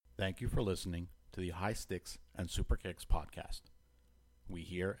Thank you for listening to the High Sticks and Super Kicks podcast. We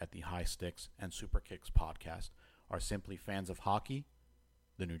here at the High Sticks and Super Kicks podcast are simply fans of hockey,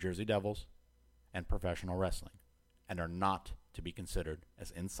 the New Jersey Devils, and professional wrestling, and are not to be considered as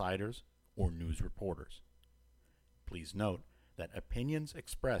insiders or news reporters. Please note that opinions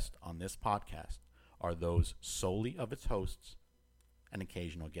expressed on this podcast are those solely of its hosts and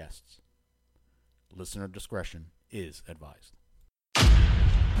occasional guests. Listener discretion is advised.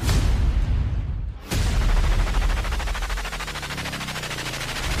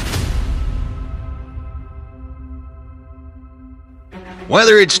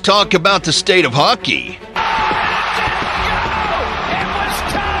 Whether it's talk about the state of hockey,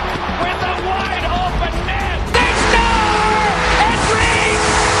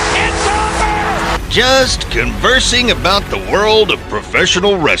 just conversing about the world of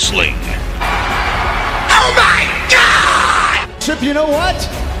professional wrestling. Oh my God! Chip, you know what?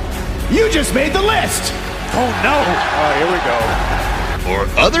 You just made the list! Oh no! Oh, here we go. Or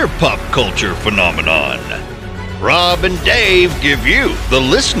other pop culture phenomenon. Rob and Dave give you, the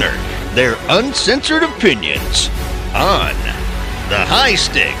listener, their uncensored opinions on the High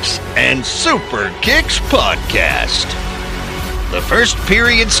Sticks and Super Kicks podcast. The first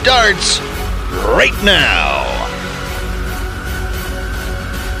period starts right now.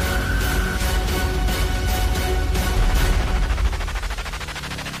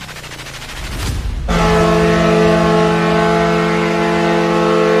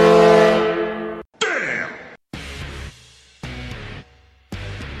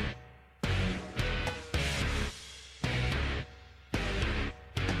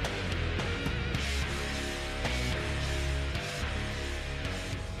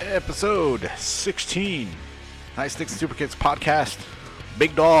 Episode 16, High Sticks and Super Kicks podcast.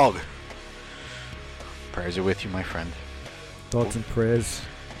 Big dog. Prayers are with you, my friend. Thoughts and prayers.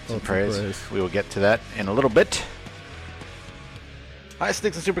 We will get to that in a little bit. High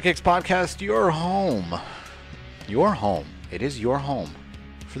Sticks and Super Kicks podcast, your home. Your home. It is your home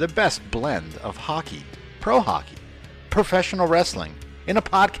for the best blend of hockey, pro hockey, professional wrestling in a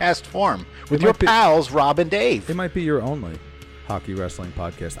podcast form with your pals, Rob and Dave. It might be your only hockey wrestling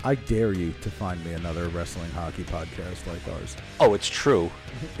podcast. I dare you to find me another wrestling hockey podcast like ours. Oh, it's true.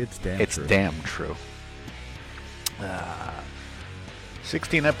 It's damn true. It's damn true.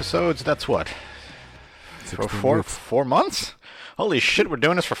 16 episodes, that's what? For four months? Holy shit, we're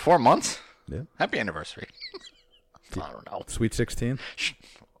doing this for 4 months? Yeah. Happy anniversary. I don't know. Sweet 16?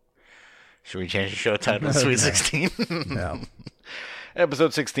 Should we change the show title to Sweet 16? No.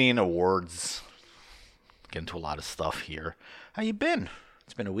 Episode 16, awards. Get into a lot of stuff here. How you been?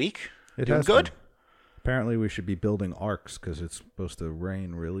 It's been a week. Doing good? Been. Apparently we should be building arcs because it's supposed to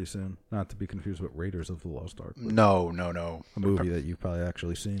rain really soon. Not to be confused with Raiders of the Lost Ark. No. A movie that you've probably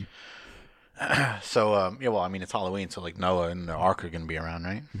actually seen. So, yeah, well, I mean, it's Halloween, so like Noah and the Ark are going to be around,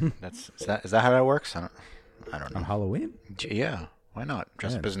 right? Is that how that works? I don't know. On Halloween? Yeah, why not?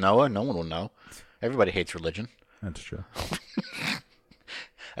 Dress up as Noah, no one will know. Everybody hates religion. That's true.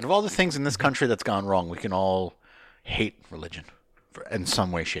 Out of all the things in this country that's gone wrong, we can all hate religion in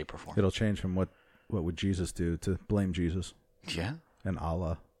some way, shape, or form. It'll change from what would Jesus do to blame Jesus. Yeah. And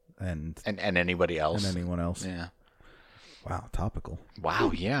Allah and anybody else. And anyone else. Yeah. Wow, topical.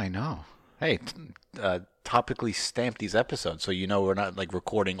 Wow, yeah, I know. Hey, topically stamp these episodes so you know we're not like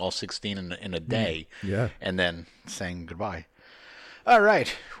recording all 16 in a day. Yeah. And then saying goodbye. All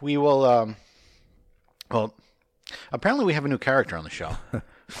right. We will, well, apparently we have a new character on the show.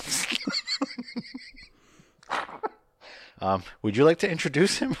 Would you like to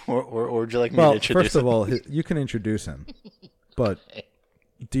introduce him, or would you like me to introduce him? Well, first of all, you can introduce him, but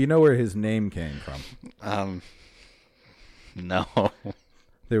do you know where his name came from? No.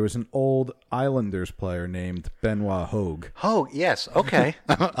 There was an old Islanders player named Benoit Hogue. Hogue, yes, okay.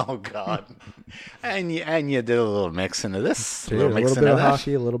 Oh God, and you did a little mix into this, a little bit of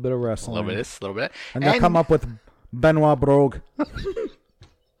hockey, a little bit of wrestling, a little bit of this, a little bit, and you come up with Benoit Brogue.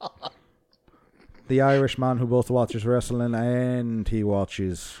 The Irishman who both watches wrestling and he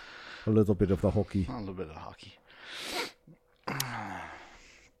watches a little bit of the hockey. A little bit of hockey.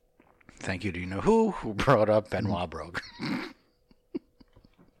 Thank you. Do you know who brought up Benoit Brogue?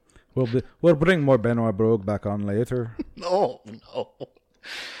 We'll bring more Benoit Brogue back on later. No.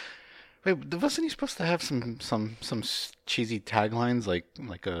 Wait, wasn't he supposed to have some cheesy taglines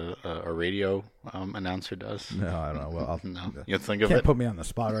like a radio announcer does? No, I don't know. Well, no, you think of it. Can't put me on the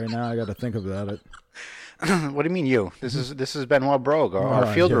spot right now. I got to think about it. What do you mean you? This is Benoit Brogue,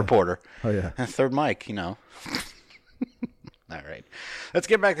 our field reporter. Oh yeah, third mic. You know. All right, let's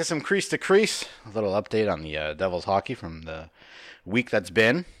get back to some crease to crease. A little update on the Devils hockey from the week that's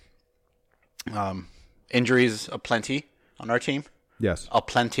been. Injuries aplenty on our team. Yes.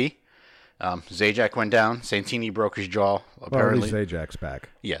 Aplenty. Zajac went down. Santini broke his jaw. Well, at Apparently, least Ajax back.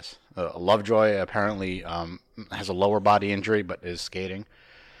 yes. Lovejoy apparently has a lower body injury, but is skating.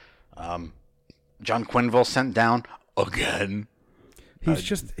 John Quinville sent down again.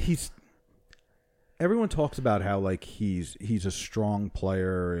 He's everyone talks about how like he's a strong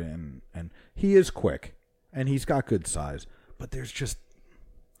player and he is quick and he's got good size, but there's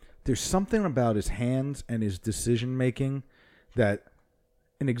something about his hands and his decision making that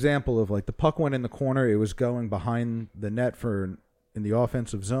an example of like the puck went in the corner, it was going behind the net in the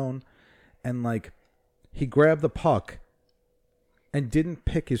offensive zone, and like he grabbed the puck and didn't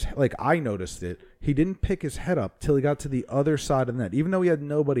pick his, like I noticed it, he didn't pick his head up till he got to the other side of the net. Even though he had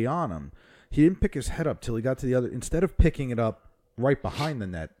nobody on him, he didn't pick his head up till he got to the other, instead of picking it up right behind the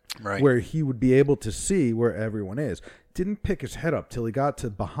net, right, where he would be able to see where everyone is. Didn't pick his head up till he got to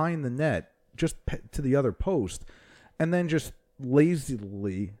behind the net, just to the other post, and then just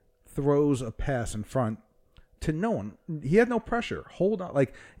lazily throws a pass in front to no one. He had no pressure. Hold on.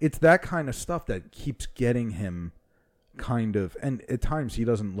 Like, it's that kind of stuff that keeps getting him kind of, and at times he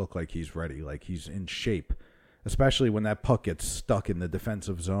doesn't look like he's ready, like he's in shape, especially when that puck gets stuck in the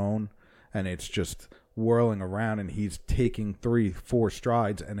defensive zone and it's just whirling around and he's taking 3-4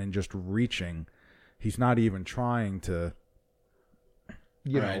 strides and then just reaching. He's not even trying to,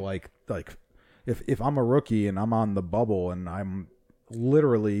 you know, like if I'm a rookie and I'm on the bubble and I'm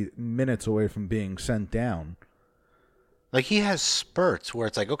literally minutes away from being sent down. Like, he has spurts where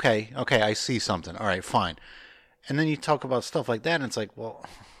it's like, okay, I see something. All right, fine. And then you talk about stuff like that, and it's like, well,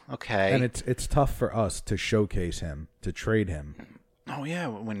 okay. And it's tough for us to showcase him, to trade him. Oh, yeah,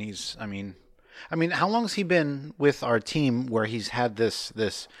 when he's, I mean, how long has he been with our team where he's had this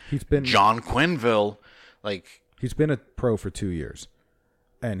He's been John Quinville, like... He's been a pro for 2 years,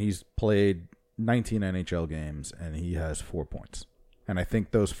 and he's played 19 NHL games, and he has 4 points. And I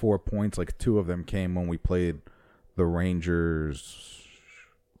think those 4 points, like 2 of them came when we played the Rangers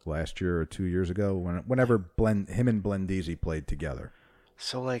last year or 2 years ago, whenever him and Blendeezy played together.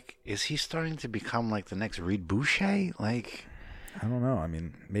 So, like, is he starting to become like the next Reed Boucher? Like, I don't know. I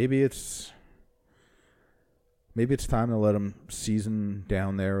mean, maybe it's time to let him season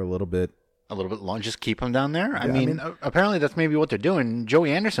down there a little bit long. Just keep him down there. Yeah, I mean, apparently that's maybe what they're doing.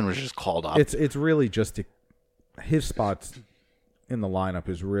 Joey Anderson was just called up. It's really just his spots in the lineup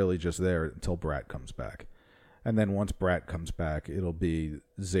is really just there until Bratt comes back. And then once Bratt comes back, it'll be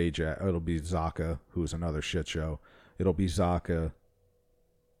Zacha, who's another shit show. It'll be Zacha,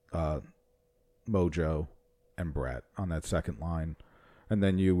 Mojo, and Bratt on that second line. And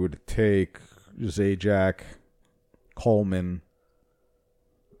then you would take Zajac, Coleman.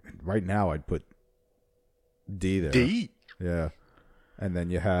 Right now, I'd put D there. D? Yeah. And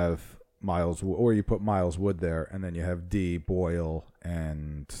then you have Miles, or you put Miles Wood there, and then you have D, Boyle,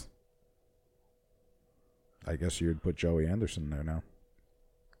 and... I guess you'd put Joey Anderson there now.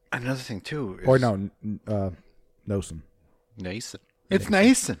 Another thing, too. Or no, Nosen. Nason. It's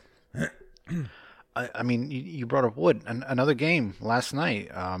Nason. I mean, you brought up Wood. Another game last night.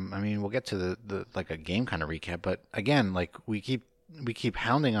 I mean, we'll get to the like a game kind of recap, but again, like we keep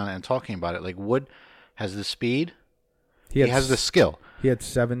hounding on it and talking about it. Like, Wood has the speed. He has the skill. He had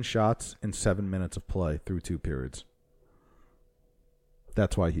 7 shots in 7 minutes of play through 2 periods.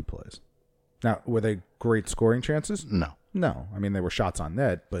 That's why he plays. Now, were they great scoring chances? No. I mean, they were shots on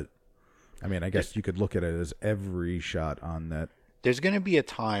net, but I mean, I guess you could look at it as every shot on net. There's going to be a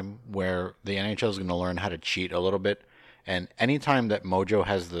time where the NHL is going to learn how to cheat a little bit, and anytime that Mojo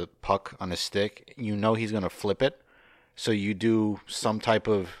has the puck on his stick, you know he's going to flip it. So you do some type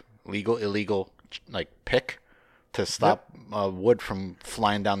of illegal like pick to stop Wood from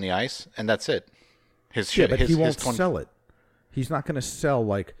flying down the ice, and that's it. But he won't sell it. He's not going to sell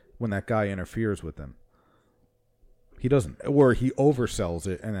like when that guy interferes with him. He doesn't. Or he oversells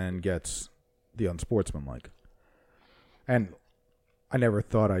it and then gets the unsportsmanlike. And I never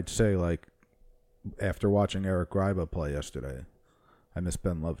thought I'd say, like, after watching Eric Gryba play yesterday, I miss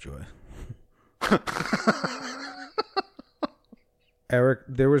Ben Lovejoy.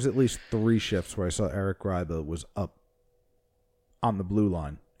 There was at least 3 shifts where I saw Eric Gryba was up on the blue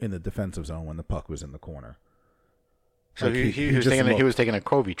line in the defensive zone when the puck was in the corner. So like he was taking a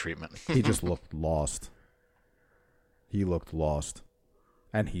Covey treatment. He just looked lost. He looked lost,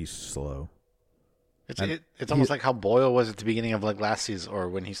 and he's slow. It's almost like how Boyle was at the beginning of like last season, or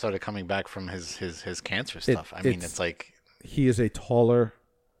when he started coming back from his cancer stuff. I mean, it's like he is a taller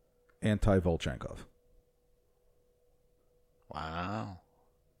anti-Volchenkov. Wow,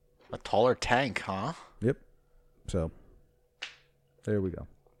 a taller tank, huh? Yep. So there we go.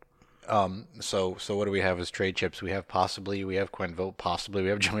 So what do we have as trade chips? We have Quenville, possibly we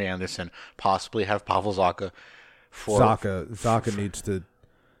have Joey Anderson, possibly have Pavel Zacha. Zacha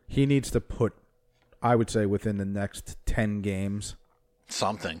needs to put, I would say, within the next 10 games,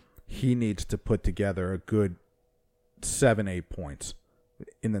 something. He needs to put together a good 7-8 points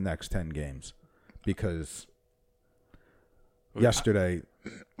in the next 10 games, because yesterday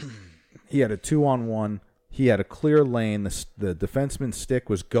he had a 2-on-1. He had a clear lane. The defenseman's stick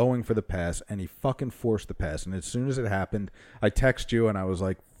was going for the pass, and he fucking forced the pass. And as soon as it happened, I text you, and I was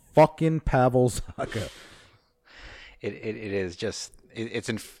like, fucking Pavel Zacha. It is just it's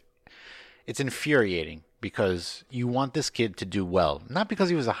infuriating, because you want this kid to do well, not because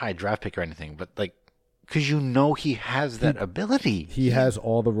he was a high draft pick or anything, but like because he has that ability. He has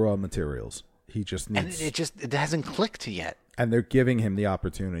all the raw materials. He just needs, and it hasn't clicked yet. And they're giving him the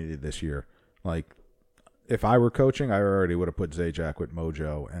opportunity this year. Like, if I were coaching, I already would have put Zajac with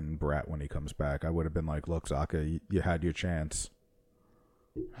Mojo and Bratt when he comes back. I would have been like, look, Zacha, you had your chance.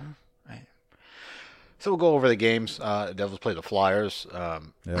 So we'll go over the games. The Devils played the Flyers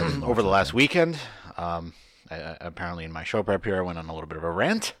over the last weekend. Apparently in my show prep here, I went on a little bit of a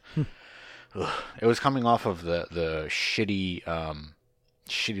rant. It was coming off of the shitty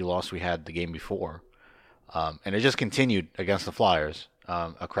loss we had the game before. And it just continued against the Flyers.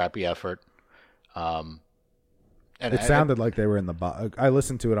 A crappy effort. And it sounded like they were in the box. I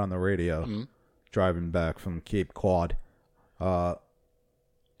listened to it on the radio driving back from Cape Cod.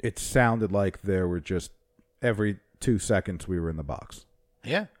 It sounded like there were just every 2 seconds we were in the box.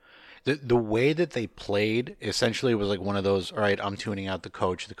 Yeah. The way that they played essentially was like one of those, all right, I'm tuning out the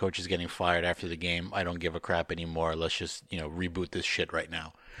coach. The coach is getting fired after the game. I don't give a crap anymore. Let's just, reboot this shit right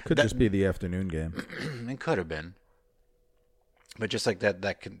now. Could just be the afternoon game. It could have been. But just like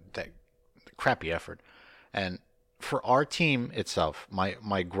that crappy effort. And for our team itself,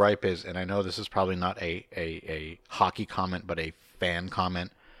 my gripe is, and I know this is probably not a hockey comment, but a fan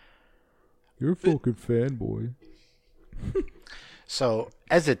comment. You're a fucking fanboy. So,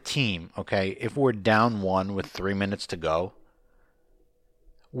 as a team, okay, if we're down 1 with 3 minutes to go,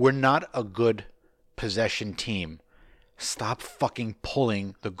 we're not a good possession team. Stop fucking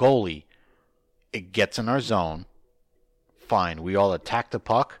pulling the goalie. It gets in our zone. Fine, we all attack the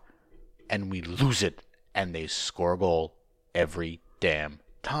puck, and we lose it, and they score a goal every damn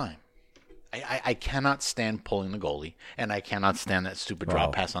time. I cannot stand pulling the goalie, and I cannot stand that stupid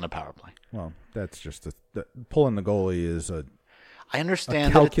drop pass on a power play. Well, that's just pulling the goalie is I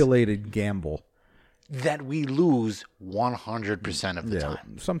understand a calculated gamble that we lose 100% of the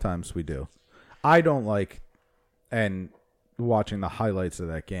time. Sometimes we do. I don't like, and watching the highlights of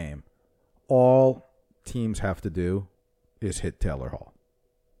that game, all teams have to do is hit Taylor Hall,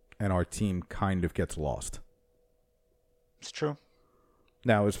 and our team kind of gets lost. It's true.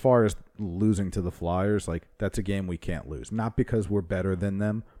 Now, as far as losing to the Flyers, like, that's a game we can't lose. Not because we're better than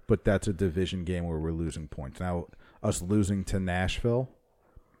them, but that's a division game where we're losing points. Now, us losing to Nashville,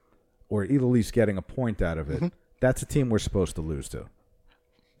 or at least getting a point out of it, that's a team we're supposed to lose to.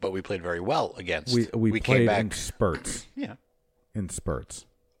 But we played very well against. We played came back in spurts. Yeah. In spurts.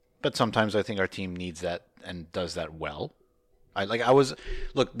 But sometimes I think our team needs that and does that well.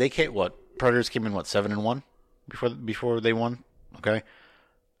 They came, Predators came in 7-1 before they won. Okay.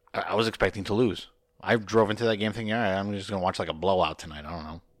 I was expecting to lose. I drove into that game thinking, all right, I'm just going to watch like a blowout tonight. I don't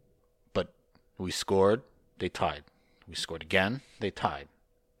know. But we scored, they tied. We scored again, they tied.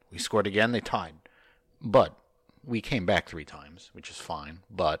 We scored again, they tied. But we came back 3 times, which is fine.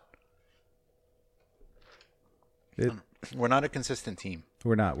 But we're not a consistent team.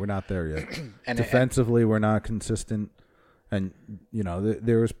 We're not there yet. And defensively, we're not consistent. And,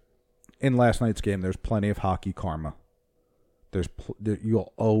 there's in last night's game, there's plenty of hockey karma.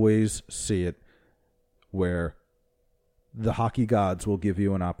 You'll always see it where the hockey gods will give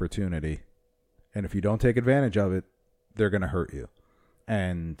you an opportunity, and if you don't take advantage of it, they're going to hurt you.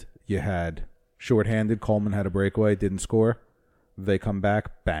 And you had shorthanded, Coleman had a breakaway, didn't score. They come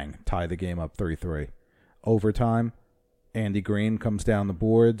back, bang, tie the game up 3-3. Overtime, Andy Green comes down the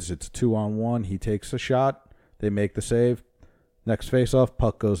boards. It's 2-on-1. He takes a shot. They make the save. Next face-off,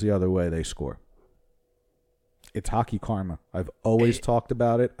 puck goes the other way. They score. It's hockey karma. I've always talked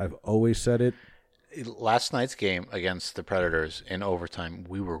about it. I've always said it. Last night's game against the Predators in overtime,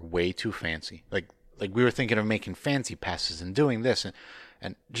 we were way too fancy. Like we were thinking of making fancy passes and doing this,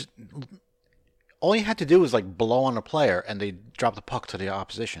 and just all you had to do was blow on a player, and they drop the puck to the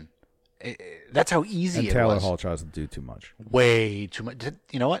opposition. That's how easy it was. And Taylor Hall tries to do too much. Way too much.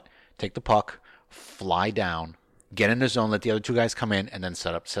 You know what? Take the puck, fly down, get in the zone, let the other 2 guys come in, and then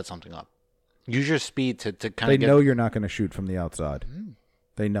set something up. Use your speed to kind of They know you're not going to shoot from the outside.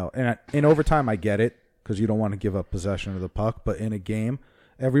 They know. And in overtime, I get it because you don't want to give up possession of the puck. But in a game,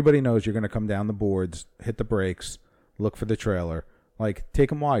 everybody knows you're going to come down the boards, hit the brakes, look for the trailer. Like, take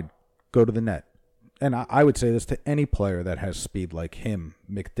them wide, go to the net. And I would say this to any player that has speed like him,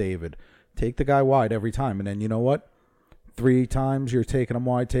 McDavid. Take the guy wide every time. And then you know what? 3 times you're taking them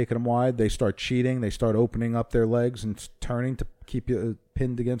wide. They start cheating. They start opening up their legs and turning to keep you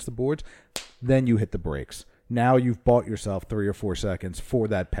pinned against the boards. Then you hit the brakes. Now you've bought yourself 3 or 4 seconds for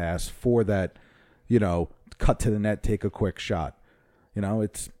that pass, for that, cut to the net, take a quick shot.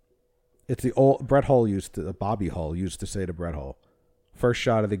 It's the old Bobby Hull used to say to Brett Hull, first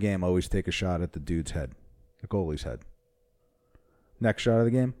shot of the game, always take a shot at the dude's head, the goalie's head. Next shot of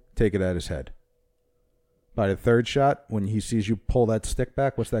the game, take it at his head. By the third shot, when he sees you pull that stick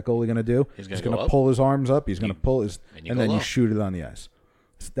back, what's that goalie going to do? He's going to pull his arms up. He's going to pull his, and then low. You shoot it on the ice.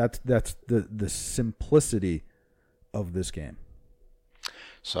 That's the simplicity of this game.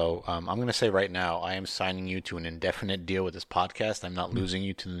 So I'm going to say right now, I am signing you to an indefinite deal with this podcast. I'm not losing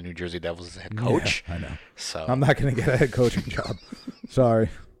you to the New Jersey Devils as a head coach. Yeah, I know. So I'm not going to get a head coaching job. Sorry.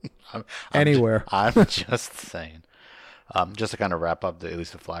 Anywhere. I'm just saying. Just to kind of wrap up at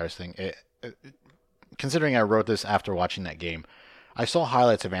least the Flyers thing. Considering I wrote this after watching that game, I saw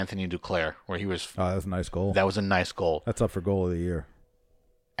highlights of Anthony Duclair where he was. Oh, that was a nice goal. That was a nice goal. That's up for goal of the year.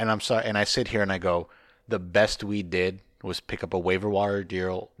 And I'm sorry. And I sit here and I go, the best we did was pick up a waiver wire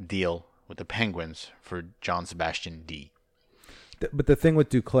deal with the Penguins for John Sebastian D. But the thing with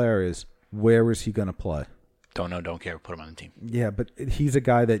Duclair is, where is he going to play? Don't know, don't care. Put him on the team. Yeah, but he's a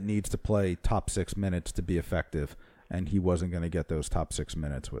guy that needs to play top 6 minutes to be effective, and he wasn't going to get those top 6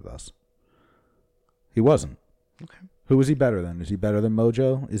 minutes with us. He wasn't. Okay. Who is he better than? Is he better than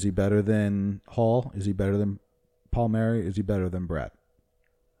Mojo? Is he better than Hall? Is he better than Palmieri? Is he better than Bratt?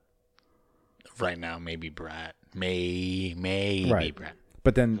 Right now, maybe Bratt. Maybe right. Bratt.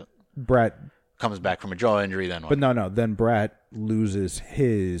 But then Bratt comes back from a jaw injury, then what? But no. Then Bratt loses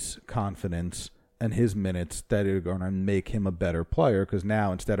his confidence and his minutes that are going to make him a better player because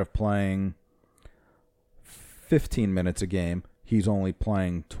now instead of playing 15 minutes a game, he's only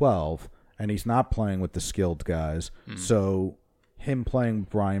playing 12, and he's not playing with the skilled guys. Mm. So him playing with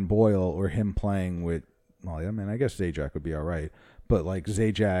Brian Boyle or him playing with, well, I mean, I guess Zajac would be all right, but like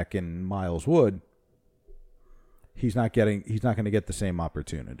Zajac and Miles Wood, he's not going to get the same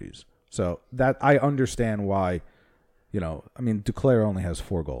opportunities. So that I understand why, I mean, Duclair only has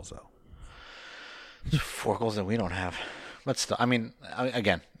 4 goals though. 4 goals that we don't have. But still, I mean,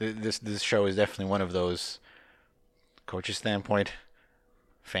 again, this show is definitely one of those coach's standpoint,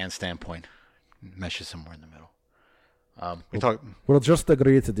 fan standpoint, meshes somewhere in the middle. We'll just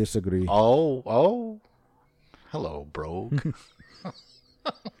agree to disagree. Oh, hello, brogue.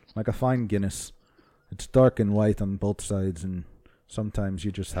 Like a fine Guinness. It's dark and white on both sides, and sometimes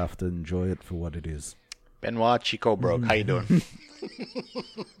you just have to enjoy it for what it is. Benoit Chico Brogue, how you doing?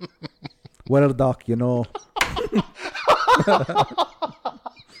 Well, Doc, I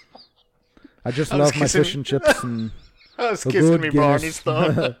just love my fish and chips and I was kissing me, Barney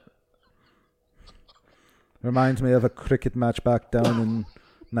Stone. Reminds me of a cricket match back down in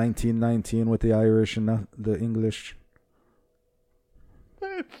 1919 with the Irish and the English.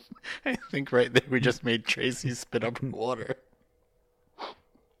 I think right there we just made Tracy spit up water.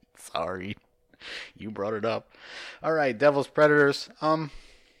 Sorry. You brought it up. All right, Devils Predators. I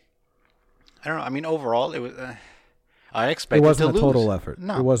don't know. I mean, overall, it was. I expected it wasn't to a lose. total effort.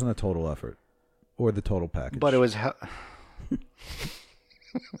 No, it wasn't a total effort, or the total package. But it was.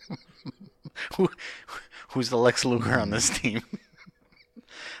 Who's the Lex Luger on this team?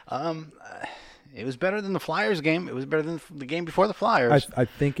 It was better than the Flyers game. It was better than the game before the Flyers. I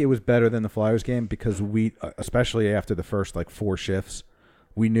think it was better than the Flyers game because we, especially after the first 4 shifts,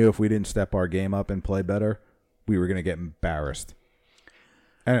 we knew if we didn't step our game up and play better, we were going to get embarrassed.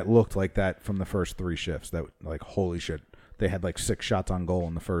 And it looked like that from the first 3 shifts. That holy shit, they had 6 shots on goal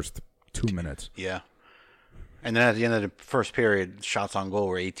in the first 2 minutes. Yeah. And then at the end of the first period, shots on goal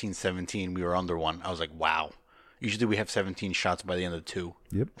were 18-17. We were under 1. I was like, wow. Usually we have 17 shots by the end of 2.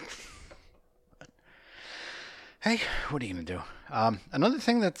 Yep. Hey, what are you going to do? Another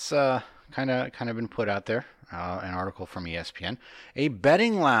thing that's kind of been put out there, an article from ESPN, a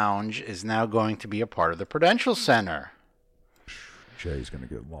betting lounge is now going to be a part of the Prudential Center. Jay's going to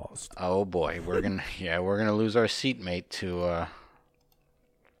get lost. Oh boy, we're going to lose our seatmate to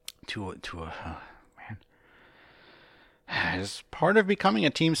man. As part of becoming a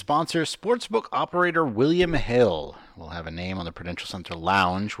team sponsor, sportsbook operator William Hill will have a name on the Prudential Center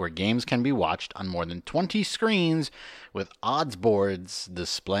Lounge where games can be watched on more than 20 screens with odds boards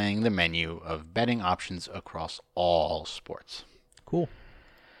displaying the menu of betting options across all sports. Cool.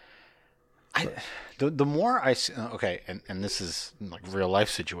 The more I see, okay, and this is like real life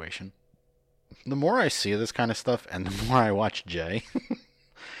situation. The more I see this kind of stuff, and the more I watch Jay,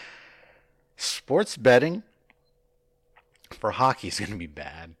 sports betting for hockey is going to be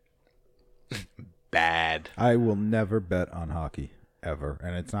bad. Bad. I will never bet on hockey ever,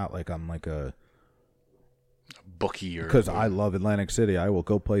 and it's not like I'm like a bookie or because I love Atlantic City. I will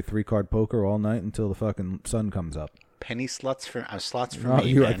go play 3-card poker all night until the fucking sun comes up. penny slots for No,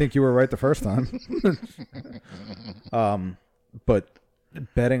 me. I think you were right the first time. But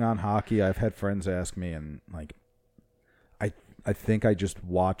betting on hockey, I've had friends ask me, and like, I think I just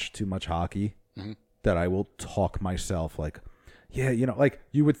watch too much hockey that I will talk myself like, yeah, like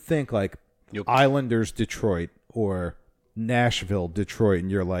you would think like Islanders Detroit or Nashville Detroit, and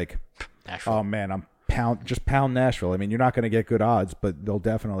you're like, Nashville. Oh man, I'm pound Nashville. I mean, you're not going to get good odds, but they'll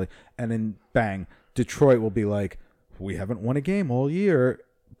definitely. And then bang, Detroit will be like, we haven't won a game all year,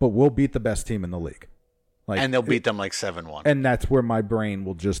 but we'll beat the best team in the league. Like, and they'll beat them like 7-1. And that's where my brain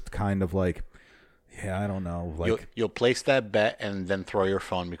will just kind of like, yeah, I don't know. Like You'll place that bet and then throw your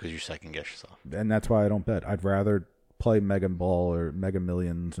phone because you second guess yourself. And that's why I don't bet. I'd rather play Mega Ball or Mega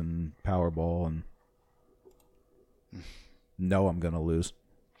Millions and Powerball and know I'm going to lose.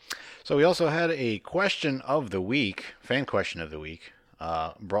 So we also had a question of the week, fan question of the week,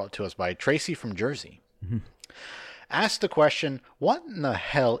 brought to us by Tracy from Jersey. Asked the question, what in the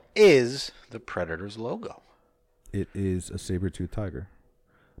hell is the Predators logo? It is a saber-toothed tiger.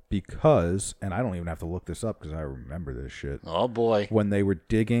 Because, and I don't even have to look this up because I remember this shit. Oh, boy. When they were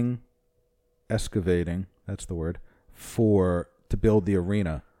excavating, that's the word, to build the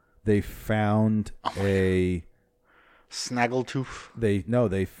arena, they found a... Snaggletooth?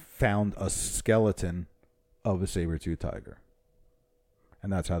 They found a skeleton of a saber-toothed tiger.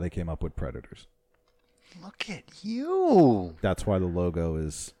 And that's how they came up with Predators. Look at you. That's why the logo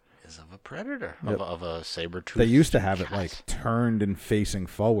is Of a predator, Yep. of a saber-toothed. They used to have it like turned and facing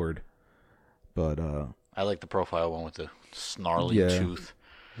forward, but I like the profile one with the snarly Yeah. tooth.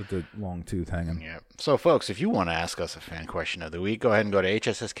 with the long tooth hanging. Yeah. So, folks, if you want to ask us a fan question of the week, go ahead and go to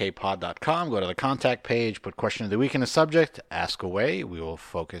hsskpod.com, go to the contact page, put question of the week in the subject, ask away. We will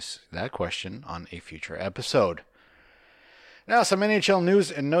focus that question on a future episode. Now, some NHL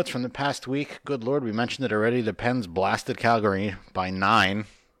news and notes from the past week. Good Lord, we mentioned it already. The Pens blasted Calgary by 9.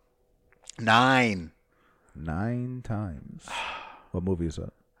 9 times. What movie is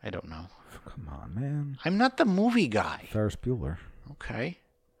that? I don't know. Come on, man. I'm not the movie guy. Ferris Bueller. Okay.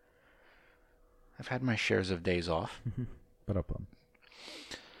 I've had my shares of days off. But up.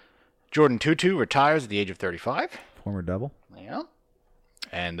 Jordan Tutu retires at the age of 35. Former Devil. Yeah.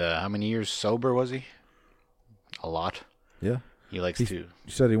 And how many years sober was he? A lot. Yeah. He likes He to.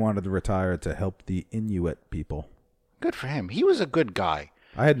 said he wanted to retire to help the Inuit people. Good for him. He was a good guy.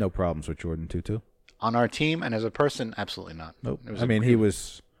 I had no problems with Jordan Tutu. On our team and as a person, absolutely not. Nope. It was I mean, he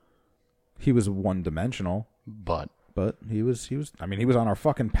was one-dimensional, But he was on our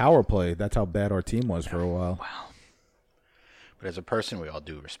fucking power play. That's how bad our team was for a while. wow. But as a person, we all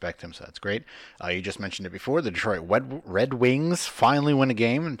do respect him, so that's great. You just mentioned it before. The Detroit Red Wings finally win a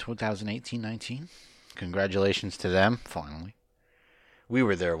game in 2018-19. Congratulations to them, finally. We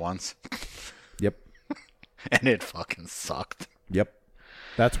were there once. Yep. And it fucking sucked. Yep.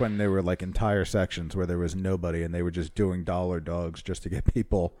 That's when there were like entire sections where there was nobody and they were just doing dollar dogs just to get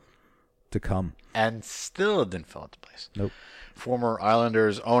people to come. And still it didn't fall into place. Nope. Former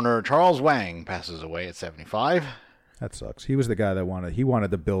Islanders owner Charles Wang passes away at 75. That sucks. He was the guy that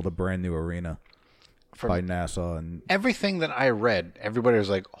wanted to build a brand new arena by NASA, and Everything that I read, everybody was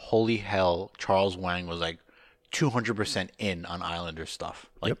like, holy hell, Charles Wang was like 200% in on Islanders stuff.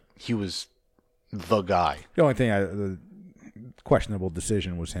 Like, he was the guy. the only thing the questionable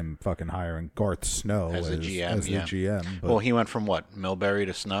decision was him fucking hiring Garth Snow As the GM, the yeah. GM. But, Well, he went from what, Milbury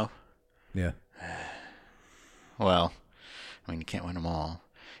to Snow? yeah. Well, I mean, you can't win them all.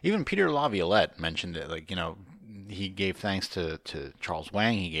 Even Peter Laviolette mentioned it. Like, he gave thanks to Charles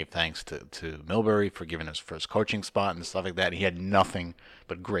Wang. He gave thanks to Milbury for giving us first coaching spot and stuff like that. He had nothing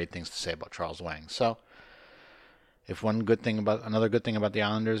but great things to say about Charles Wang. So, if another good thing about the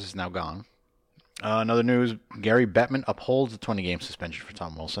Islanders is now gone. Another news: Gary Bettman upholds the 20-game suspension for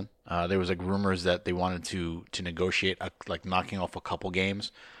Tom Wilson. There was like rumors that they wanted to negotiate like knocking off a couple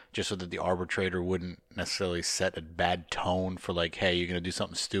games, just so that the arbitrator wouldn't necessarily set a bad tone for like, hey, you're gonna do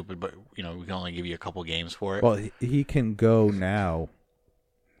something stupid, but we can only give you a couple games for it. Well, he can go now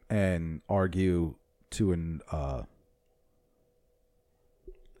and argue to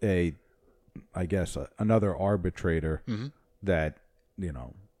another arbitrator that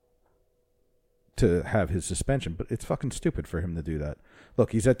to have his suspension, but it's fucking stupid for him to do that.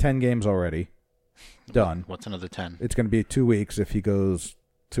 Look, he's at 10 games already. Done. What's another 10? It's going to be 2 weeks if he goes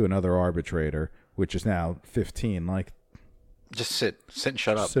to another arbitrator, which is now 15. Like, just sit and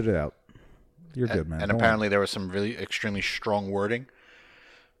shut up. Sit it out. You're good, man. And Don't apparently there was some really extremely strong wording.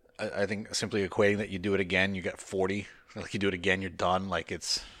 I think simply equating that you do it again, you get 40. Like you do it again, you're done. Like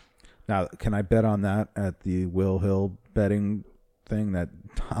it's. Now, can I bet on that at the Will Hill betting thing that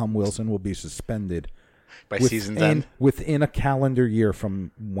Tom Wilson will be suspended by season's end? Within a calendar year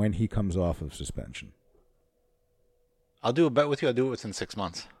from when he comes off of suspension. I'll do a bet with you. I'll do it within 6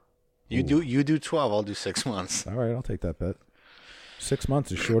 months. You do 12. I'll do 6 months. All right, I'll take that bet. 6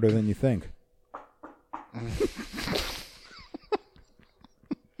 months is shorter than you think.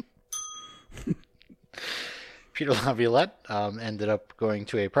 Peter Laviolette ended up going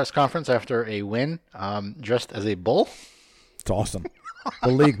to a press conference after a win, dressed as a bull. It's awesome. The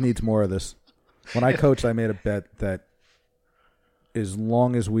league needs more of this. When I coached, I made a bet that as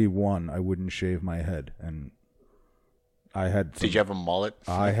long as we won, I wouldn't shave my head. And I had. Did you have a mullet?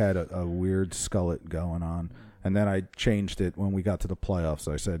 I had a weird skullet going on. And then I changed it when we got to the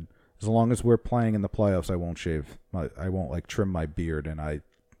playoffs. I said, as long as we're playing in the playoffs, I won't shave. I won't like trim my beard. And I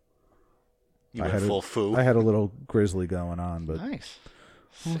had full foo. I had a little grizzly going on, but nice.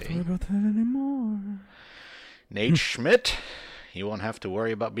 Won't worry about that anymore. Nate Schmidt, he won't have to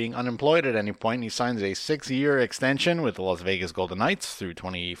worry about being unemployed at any point. He signs a 6-year extension with the Las Vegas Golden Knights through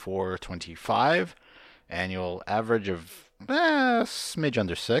 24-25. Annual average of smidge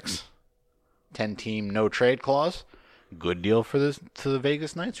under 6. 10-team no trade clause. Good deal for the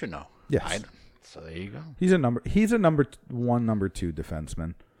Vegas Knights or no? Yes. So there you go. He's a number 1, number 2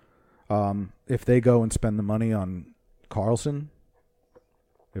 defenseman. If they go and spend the money on Carlson,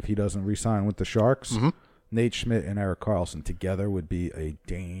 if he doesn't re-sign with the Sharks, Nate Schmidt and Erik Karlsson together would be a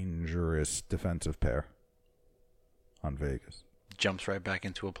dangerous defensive pair on Vegas. Jumps right back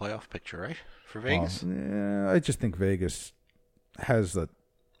into a playoff picture, right, for Vegas? Yeah, I just think Vegas has a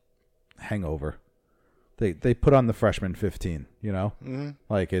hangover. They put on the freshman 15, you know? Mm-hmm.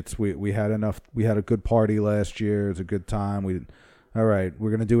 Like we had a good party last year. It was a good time. All right,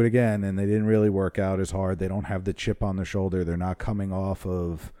 we're going to do it again, and they didn't really work out as hard. They don't have the chip on their shoulder. They're not coming off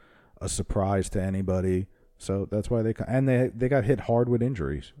of a surprise to anybody. So that's why they got hit hard with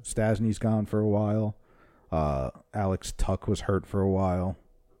injuries. Stasny's gone for a while. Alex Tuck was hurt for a while.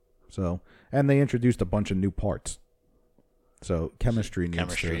 So, and they introduced a bunch of new parts. So chemistry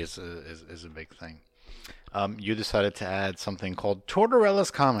is a big thing. You decided to add something called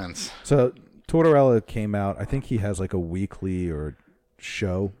Tortorella's comments. So Tortorella came out. I think he has like a weekly or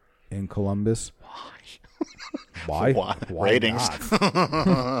show in Columbus. Why? Why ratings?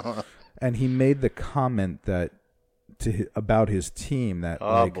 Not? And he made the comment about his team that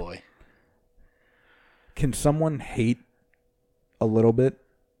boy, can someone hate a little bit?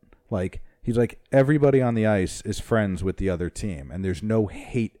 Like he's like, everybody on the ice is friends with the other team, and there's no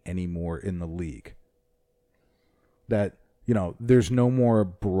hate anymore in the league. That there's no more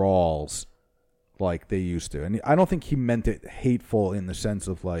brawls like they used to. And I don't think he meant it hateful in the sense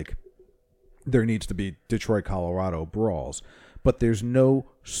of like there needs to be Detroit, Colorado brawls, but there's no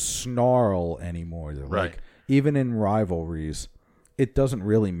snarl anymore. Right. Like even in rivalries, it doesn't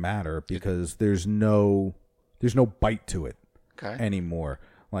really matter because there's no bite to it anymore.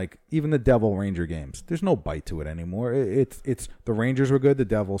 Like even the Devil Ranger games, there's no bite to it anymore. It's the Rangers were good, the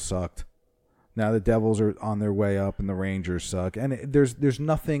Devils sucked. Now the Devils are on their way up and the Rangers suck. And there's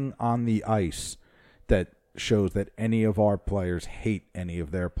nothing on the ice that shows that any of our players hate any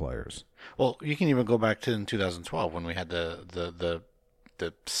of their players. Well, you can even go back to in 2012 when we had the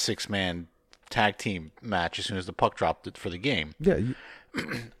 6-man tag team match as soon as the puck dropped for the game. Yeah.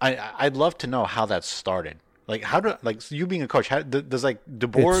 I'd love to know how that started. Like you being a coach, does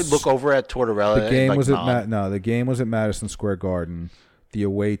DeBoer look over at Tortorella? The game was the game was at Madison Square Garden. The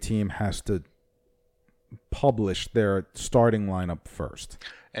away team has to publish their starting lineup first.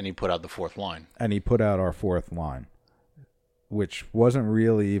 And he put out the fourth line. And he put out our fourth line, which wasn't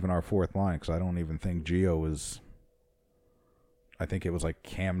really even our fourth line because I don't even think Gio was. I think it was like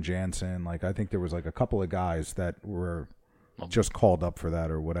Cam Jansen. Like I think there was like a couple of guys that were just called up for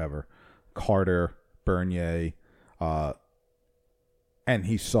that or whatever. Carter, Bernier, and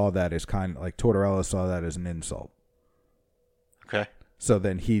he saw that as kind of like Tortorella saw that as an insult. Okay. So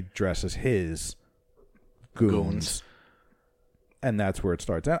then he dresses his goons. And that's where it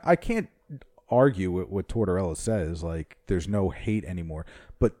starts. I can't argue with what Tortorella says. Like, there's no hate anymore.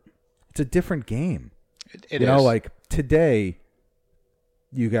 But it's a different game. It is. Like, today,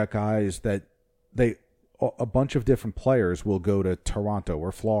 you got guys that a bunch of different players will go to Toronto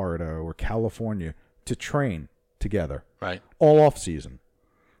or Florida or California to train together. Right. All off season.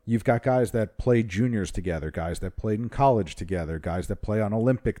 You've got guys that played juniors together, guys that played in college together, guys that play on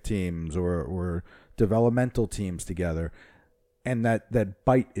Olympic teams or developmental teams together. And that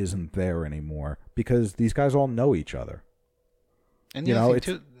bite isn't there anymore because these guys all know each other. And you know,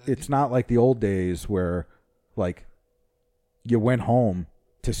 it's not like the old days where, like, you went home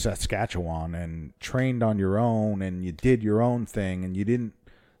to Saskatchewan and trained on your own and you did your own thing and you didn't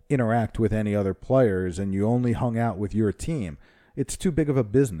interact with any other players and you only hung out with your team. It's too big of a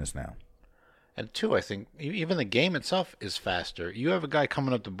business now. And two, I think even the game itself is faster. You have a guy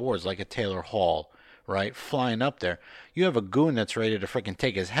coming up the boards like a Taylor Hall, right, flying up there. You have a goon that's ready to freaking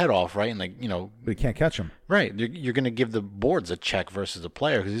take his head off, right, and like but you can't catch him. Right, you're going to give the boards a check versus the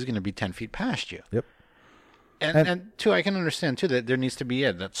player because he's going to be 10 feet past you. Yep. And two, I can understand too that there needs to be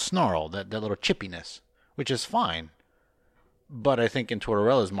that snarl, that little chippiness, which is fine. But I think in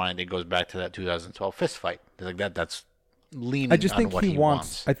Tortorella's mind, it goes back to that 2012 fist fight. Like that's leaning. I just think on what he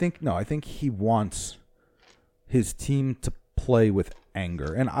wants. I think he wants his team to play with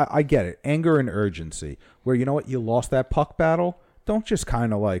anger, and I get it, anger and urgency. Where you know what, you lost that puck battle. Don't just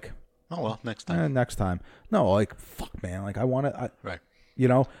kind of like, oh well, next time. Next time. No, like fuck, man. Like I want to. Right. You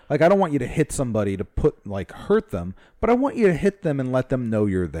know, like I don't want you to hit somebody to hurt them, but I want you to hit them and let them know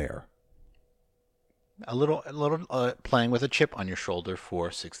you're there. A little playing with a chip on your shoulder for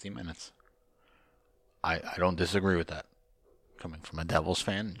 60 minutes. I don't disagree with that. Coming from a Devils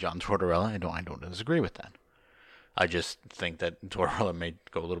fan, John Tortorella, I don't disagree with that. I just think that Tortorella may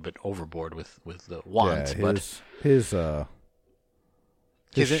go a little bit overboard with the wants, but his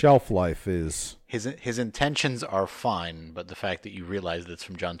shelf life is his intentions are fine, but the fact that you realize that's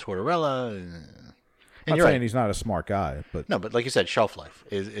from John Tortorella, I'm not saying he's not a smart guy, but no, but like you said, shelf life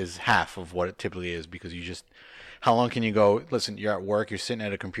is half of what it typically is because you just how long can you go? Listen, you're at work, you're sitting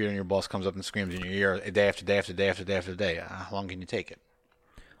at a computer, and your boss comes up and screams in your ear day after day after day after day after day. How long can you take it?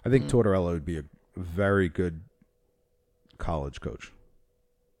 I think Tortorella would be a very good college coach.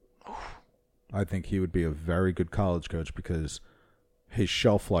 I think he would be a very good college coach because his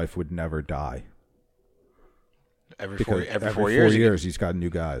shelf life would never die. Every 4 years, he's got new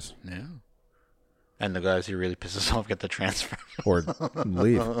guys. Yeah. And the guys he really pisses off get the transfer. Or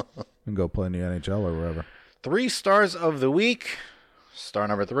leave and go play in the NHL or wherever. 3 stars of the week. Star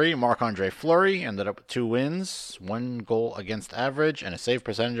number 3, Marc-Andre Fleury, ended up with 2 wins, 1 goal against average, and a save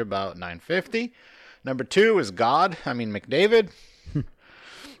percentage of about .950. Number 2 is McDavid.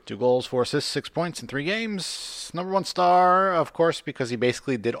 2 goals, 4 assists, 6 points in 3 games. Number 1 star, of course, because he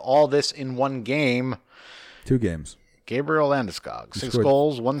basically did all this in 1 game. 2 games. Gabriel Landeskog, 6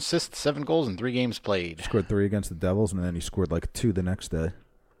 goals, 1 assist, 7 goals in 3 games played. He scored 3 against the Devils, and then he scored like 2 the next day.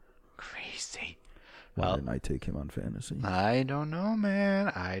 Crazy. Why didn't I take him on fantasy? I don't know,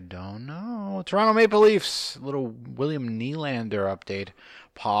 man. I don't know. Toronto Maple Leafs, little William Nylander update.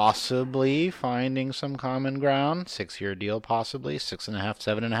 Possibly finding some common ground. 6-year deal, possibly. 6.5,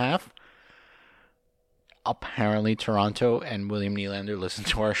 7.5. Apparently, Toronto and William Nylander listen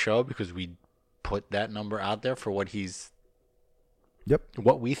to our show because we put that number out there for what he's... Yep.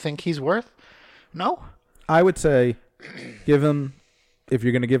 What we think he's worth? No? I would say give him... If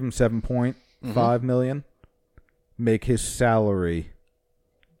you're going to give him $7.5 million, make his salary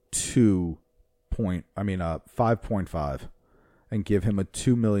 5.5 and give him a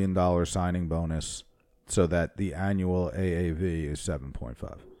 $2 million signing bonus so that the annual AAV is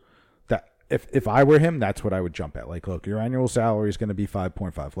 7.5. That if I were him, that's what I would jump at. Like, look, your annual salary is going to be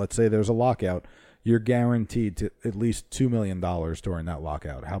 5.5. Let's say there's a lockout. You're guaranteed to at least $2 million during that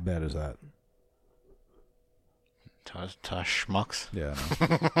lockout. How bad is that? Tosh schmucks. Yeah.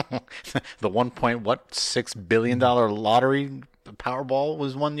 The $1.6 billion lottery Powerball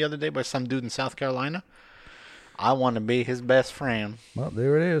was won the other day by some dude in South Carolina. I want to be his best friend. Well,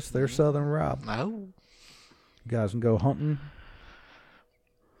 there it is. There's Southern Rob. Oh. You guys can go hunting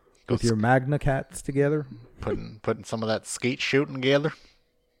with your Magna Cats together. Putting some of that skeet shooting together.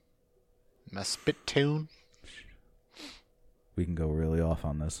 My spit tune. We can go really off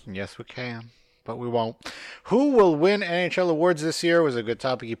on this. Yes, we can. But we won't. Who will win NHL awards this year was a good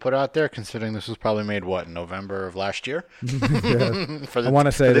topic you put out there, considering this was probably made, in November of last year? Yeah. I want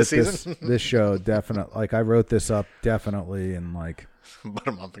to say that this show definitely, I wrote this up definitely in about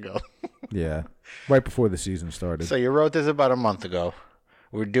a month ago. Yeah, right before the season started. So you wrote this about a month ago.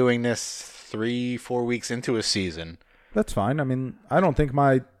 We're doing this 3-4 weeks into a season. That's fine. I mean, I don't think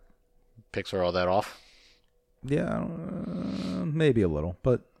my picks are all that off. Yeah, maybe a little,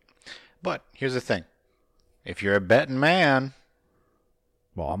 But here's the thing. If you're a betting man...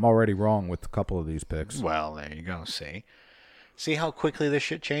 Well, I'm already wrong with a couple of these picks. Well, there you go, see. See how quickly this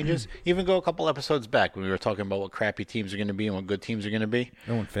shit changes? Even go a couple episodes back when we were talking about what crappy teams are going to be and what good teams are going to be.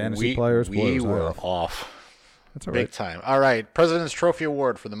 And when fantasy players, we was were off. off. That's all Big right. time. All right, President's Trophy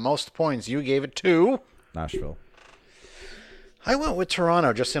Award for the most points. You gave it to Nashville. I went with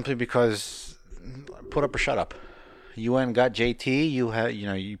Toronto just simply because put up or shut up. UN got JT.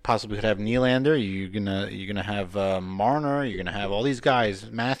 You possibly could have Nylander. You're gonna have Marner. You're gonna have all these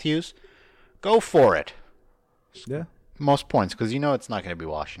guys. Matthews, go for it. Yeah. Most points because it's not gonna be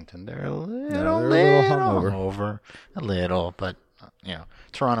Washington. They're a little hungover. A little, but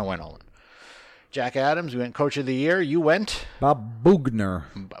Toronto went all in. Jack Adams, we went Coach of the Year. You went Bob Boughner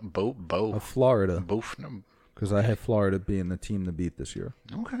Bo of Florida. Boofner. Because I had Florida being the team to beat this year.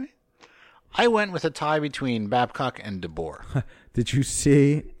 Okay. I went with a tie between Babcock and DeBoer. Did you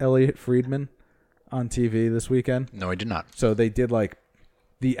see Elliot Friedman on TV this weekend? No, I did not. So they did like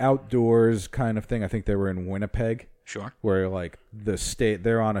the outdoors kind of thing. I think they were in Winnipeg. Sure. Where like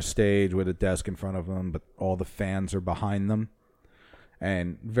they're on a stage with a desk in front of them, but all the fans are behind them.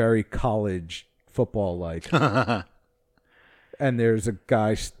 And very college football like. And there's a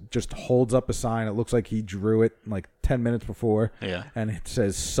guy just holds up a sign. It looks like he drew it like 10 minutes before. Yeah. And it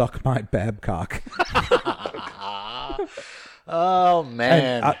says, "Suck my Babcock." Oh,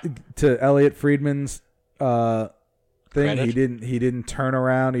 man. And, to Elliot Friedman's thing, Credit. he didn't turn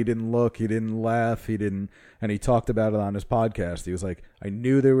around. He didn't look. He didn't laugh. And he talked about it on his podcast. He was like, I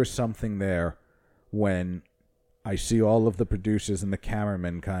knew there was something there when I see all of the producers and the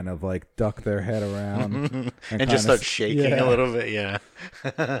cameramen kind of like duck their head around and just start shaking a little bit, yeah.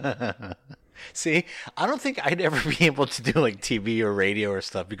 See, I don't think I'd ever be able to do like TV or radio or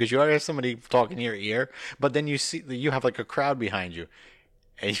stuff because you already have somebody talking in your ear, but then you have like a crowd behind you,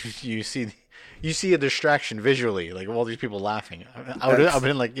 and you see a distraction visually, like all these people laughing. I've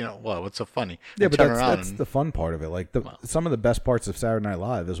been like, what's so funny? Yeah, and but turn that's the fun part of it. Like some of the best parts of Saturday Night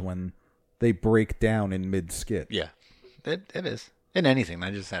Live is when they break down in mid skit. Yeah, it is in anything,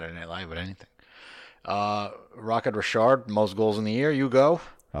 not just Saturday Night Live, but anything. Rocket Richard, most goals in the year. You go.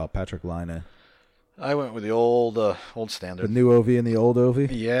 Oh, Patrick Laine. I went with the old standard. The new Ovi and the old Ovi?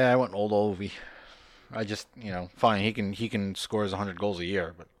 Yeah, I went old Ovi. I just, fine, he can score 100 goals a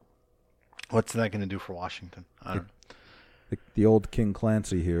year, but what's that going to do for Washington? I don't know. The old King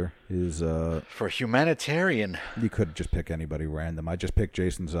Clancy here is... for humanitarian. You could just pick anybody random. I just picked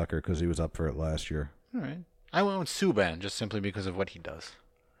Jason Zucker because he was up for it last year. All right. I went with Subban just simply because of what he does.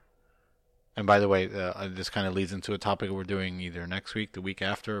 And by the way, this kind of leads into a topic we're doing either next week, the week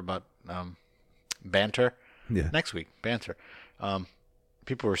after, about banter. Yeah. Next week, banter.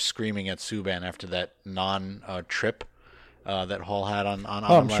 People were screaming at Subban after that non-trip that Hall had on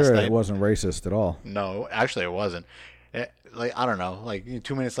I'm last sure night. it wasn't racist at all. No, actually it wasn't. I don't know,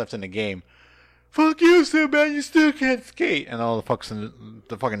 2 minutes left in the game. Fuck you, Subban, you still can't skate. And all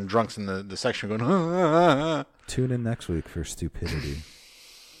the fucking drunks in the section going, Tune in next week for stupidity.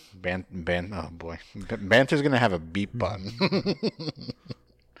 Oh boy. Banter's going to have a beep button.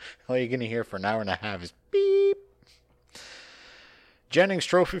 All you're going to hear for an hour and a half is beep. Jennings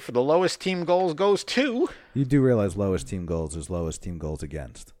Trophy for the lowest team goals goes to... You do realize lowest team goals is lowest team goals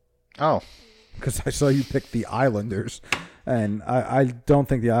against. Oh. Because I saw you pick the Islanders, and I don't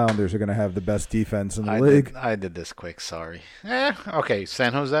think the Islanders are going to have the best defense in the league. I did this quick, sorry. Okay,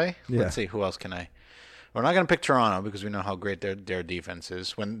 San Jose? Yeah. Let's see, who else can I... We're not going to pick Toronto because we know how great their defense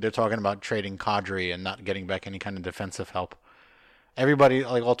is. When they're talking about trading Kadri and not getting back any kind of defensive help. Everybody,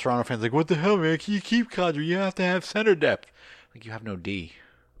 like all Toronto fans, like, what the hell, man? Can you keep Kadri? You have to have center depth. Like, you have no D.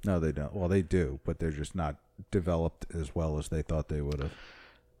 No, they don't. Well, they do, but they're just not developed as well as they thought they would have.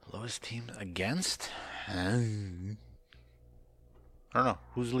 Lowest team against? I don't know.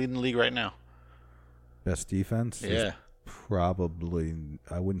 Who's leading the league right now? Best defense? Yeah. Probably,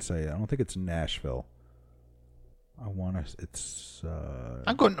 I don't think it's Nashville. I'm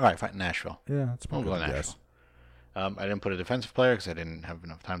going, all right, fine, Nashville. Yeah, that's I'll probably go a Nashville. guess. I didn't put a defensive player because I didn't have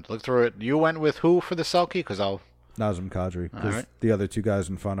enough time to look through it. You went with who for the Selke? Because Nazem Kadri. Because right. the other two guys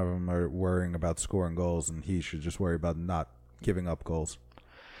in front of him are worrying about scoring goals, and he should just worry about not giving up goals.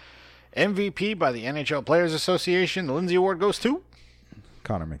 MVP by the NHL Players Association. The Lindsay Award goes to?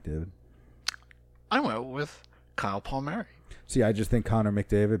 Connor McDavid. I went with Kyle Palmieri. See, I just think Connor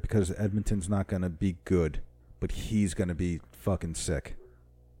McDavid, because Edmonton's not going to be good, but he's going to be fucking sick.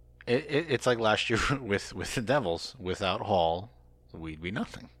 It's like last year with the Devils. Without Hall, we'd be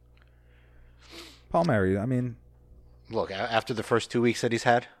nothing. Palmieri, I mean... Look, after the first 2 weeks that he's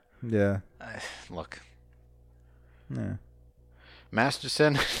had... Yeah. Look. Yeah.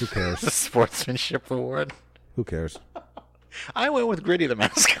 Masterson. Who cares? The Sportsmanship Award. Who cares? I went with Gritty the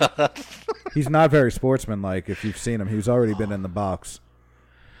mascot. He's not very sportsmanlike. If you've seen him, he's already been in the box.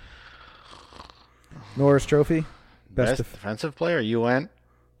 Norris Trophy, Best defensive player. You went.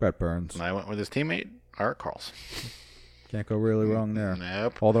 Brett Burns. And I went with his teammate Art Carlson. Can't go really wrong there.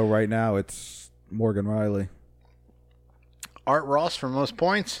 Nope. Although right now it's Morgan Riley. Art Ross for most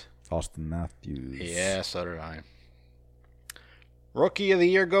points. Austin Matthews. Yeah, so did I. Rookie of the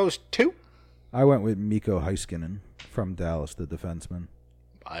year goes to. I went with Mikko Heiskanen from Dallas, the defenseman.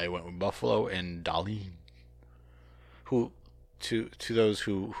 I went with Buffalo and Dahlin, who, to those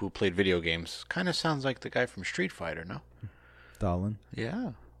who played video games, kind of sounds like the guy from Street Fighter, no? Dahlin.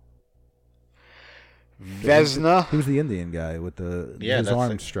 Yeah. Vezina. He was the Indian guy with his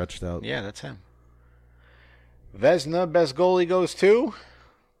arms stretched out. Yeah, that's him. Vezina, best goalie goes to.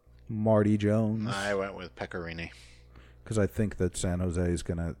 Marty Jones. I went with Pecorini. Because I think that San Jose is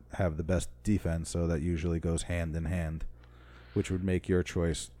going to have the best defense, so that usually goes hand in hand, which would make your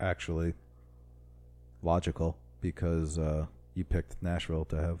choice actually logical because you picked Nashville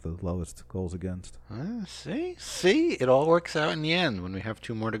to have the lowest goals against. See, it all works out in the end when we have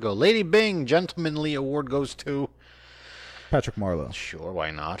 2 more to go. Lady Bing, gentlemanly award goes to Patrick Marleau. Sure,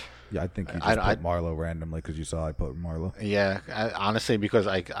 why not? Yeah, I think you just put Marleau randomly because you saw I put Marleau. Yeah, honestly, because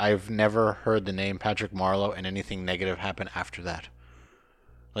I've never heard the name Patrick Marleau and anything negative happen after that.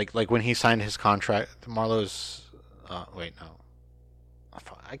 Like when he signed his contract, Marleau's. Wait, no.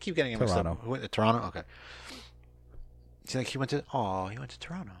 I keep getting him mixed up. Toronto. Okay. See, like he went to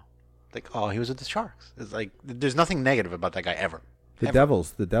Toronto. Like, he was with the Sharks. It's like there's nothing negative about that guy ever. The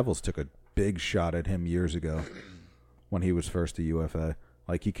Devils took a big shot at him years ago when he was first to UFA.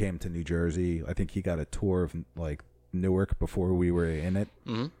 Like, he came to New Jersey. I think he got a tour of, like, Newark before we were in it.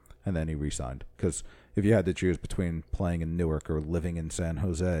 Mm-hmm. And then he re-signed. Because if you had to choose between playing in Newark or living in San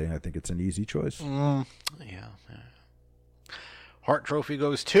Jose, I think it's an easy choice. Yeah. Hart Trophy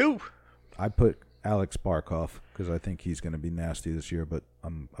goes to? I put Alex Barkov because I think he's going to be nasty this year, but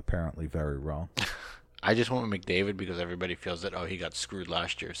I'm apparently very wrong. I just went with McDavid because everybody feels that, he got screwed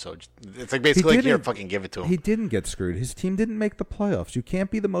last year. So it's like basically like, here, fucking give it to him. He didn't get screwed. His team didn't make the playoffs. You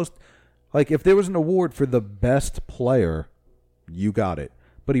can't be the most... Like, if there was an award for the best player, you got it.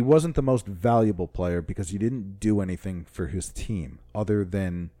 But he wasn't the most valuable player because he didn't do anything for his team other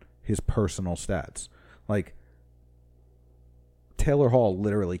than his personal stats. Like, Taylor Hall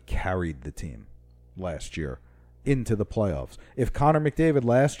literally carried the team last year into the playoffs. If Connor McDavid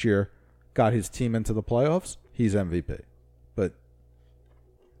last year got his team into the playoffs, he's MVP. But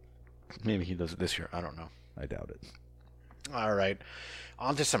maybe he does it this year. I don't know. I doubt it. All right.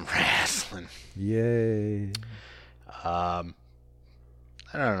 On to some wrestling. Yay. I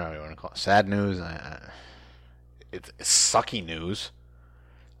don't know what you want to call it. Sad news. It's sucky news.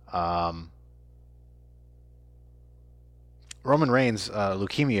 Roman Reigns'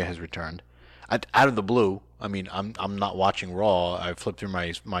 leukemia has returned. Out of the blue. I mean, I'm not watching Raw. I flipped through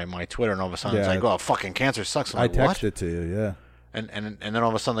my Twitter, and all of a sudden it's like, fucking cancer sucks. I texted it to you, yeah. And then all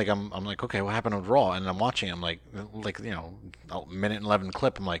of a sudden, like I'm like, okay, what happened with Raw? And I'm watching. I'm like a minute and 11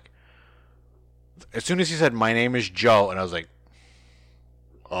 clip. I'm like, as soon as he said, "My name is Joe," and I was like,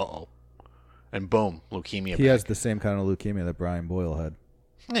 uh-oh. And boom, leukemia. He has the same kind of leukemia that Brian Boyle had.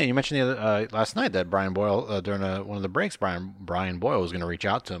 Yeah, you mentioned the other, last night that Brian Boyle, during one of the breaks, Brian Boyle was going to reach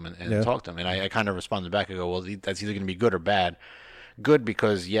out to him and talk to him. And I kind of responded back. I go, well, that's either going to be good or bad. Good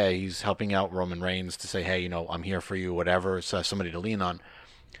because, he's helping out Roman Reigns to say, hey, I'm here for you, whatever. So somebody to lean on.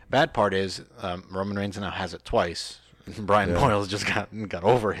 Bad part is Roman Reigns now has it twice. Brian Boyle's just got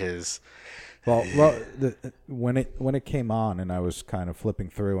over his... Well, when it came on and I was kind of flipping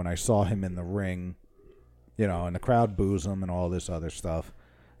through and I saw him in the ring, and the crowd boos him and all this other stuff,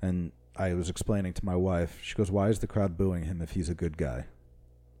 and I was explaining to my wife, she goes, why is the crowd booing him if he's a good guy?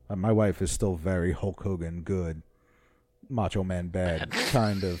 My wife is still very Hulk Hogan good, Macho Man bad,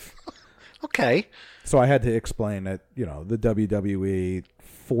 kind of. Okay. So I had to explain that, the WWE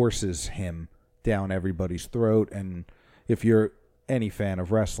forces him down everybody's throat, and if you're any fan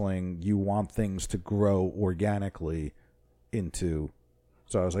of wrestling, you want things to grow organically into.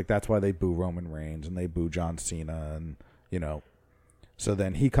 So I was like, that's why they boo Roman Reigns and they boo John Cena, and So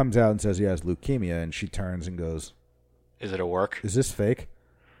then he comes out and says he has leukemia, and she turns and goes, "Is it a work? Is this fake?"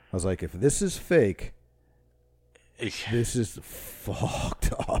 I was like, if this is fake, this is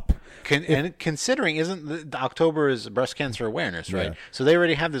fucked up. And considering, isn't October is breast cancer awareness, right? Yeah. So they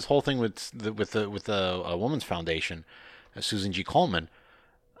already have this whole thing with the Women's Foundation, Susan G. Komen.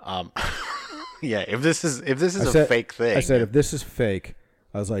 If this is a fake thing, I said if this is fake,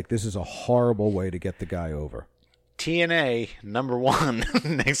 I was like, this is a horrible way to get the guy over. TNA number 1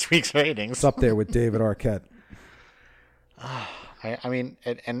 next week's ratings. It's up there with David Arquette. I mean,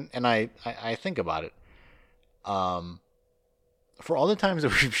 and I think about it. For all the times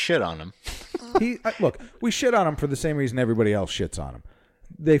that we've shit on him, Look, we shit on him for the same reason everybody else shits on him.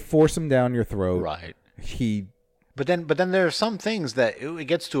 They force him down your throat. right? He But then there are some things that it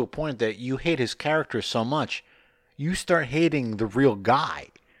gets to a point that you hate his character so much, you start hating the real guy.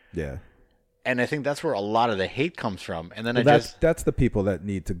 yeah. And I think that's where a lot of the hate comes from. And then Well, that's the people that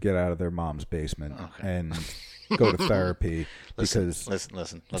need to get out of their mom's basement and go to therapy because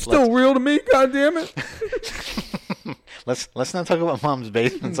listen. it's still real to me. God damn it! Let's not talk about mom's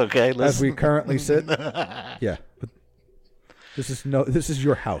basements, okay? As we currently sit, yeah. But this is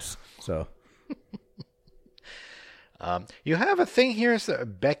your house, so. You have a thing here. Is a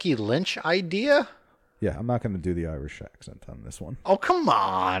Becky Lynch idea? Yeah, I'm not going to do the Irish accent on this one. Oh, come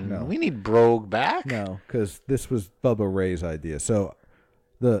on. We need Brogue back. No, because this was Bubba Ray's idea. So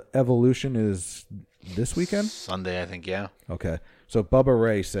the Evolution is this weekend? Sunday, I think, yeah. Okay. So Bubba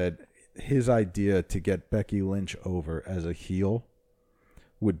Ray said his idea to get Becky Lynch over as a heel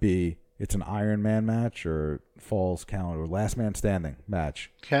would be it's an Iron Man match or Falls Count or Last Man Standing match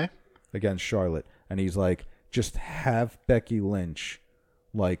Okay. against Charlotte. And he's like, just have Becky Lynch,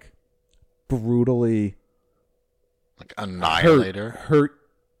 like, brutally Like Annihilator. hurt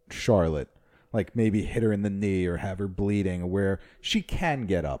Charlotte, like maybe hit her in the knee or have her bleeding where she can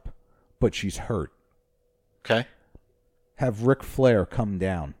get up, but she's hurt. Okay. Have Ric Flair come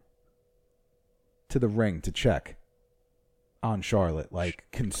down to the ring to check on Charlotte, like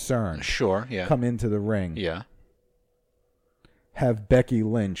concerned. Sure, yeah. Come into the ring. Yeah. Have Becky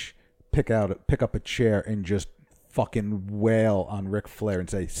Lynch pick up a chair and just fucking wail on Ric Flair and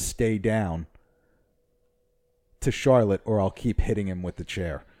say, "Stay down," to Charlotte, or I'll keep hitting him with the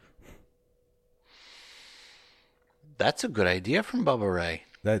chair. That's a good idea from Bubba Ray.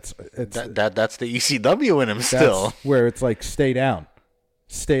 That's That's the ECW in him still. That's where it's like, stay down,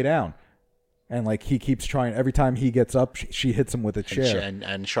 and like he keeps trying. Every time he gets up, she hits him with a chair,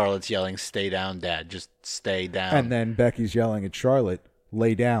 And Charlotte's yelling, "Stay down, Dad. Just stay down." and then Becky's yelling at Charlotte,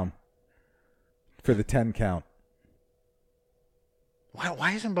 "Lay down," for the 10 count.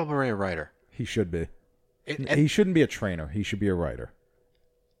 Why isn't Bubba Ray a writer? He should be. He shouldn't be a trainer. He should be a writer.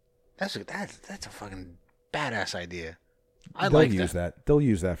 That's a fucking badass idea. They'll use that. They'll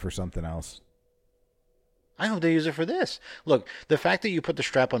use that for something else. I hope they use it for this. Look, the fact that you put the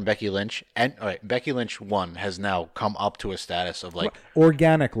strap on Becky Lynch, and all right, Becky Lynch 1 has now come up to a status of like,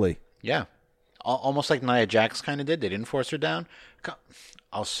 Organically. yeah, almost like Nia Jax kind of did. They didn't force her down.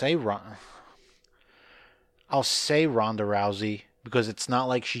 I'll say Ronda Rousey, because it's not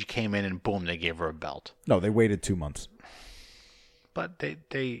like she came in and boom, they gave her a belt. No, they waited 2 months. But they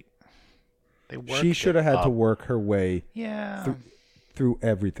worked. She should have had to work her way Yeah. through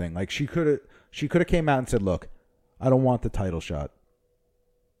everything. Like she could have came out and said, "Look, I don't want the title shot.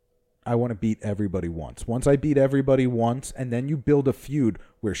 I want to beat everybody once. Once I beat everybody once, and then you build a feud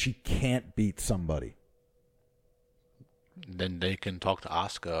where she can't beat somebody." Then they can talk to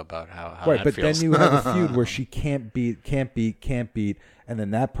Asuka about how Right, that but feels. then you have a feud where she can't beat, and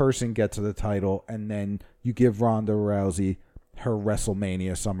then that person gets to the title, and then you give Ronda Rousey her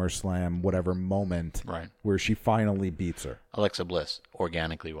WrestleMania, SummerSlam, whatever moment, Right. where she finally beats her. Alexa Bliss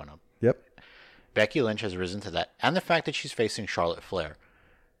organically went up. Yep. Becky Lynch has risen to that. And the fact that she's facing Charlotte Flair.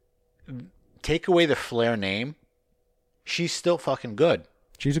 Take away the Flair name, she's still fucking good.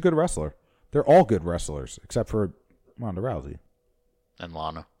 She's a good wrestler. They're all good wrestlers, except for Ronda Rousey. And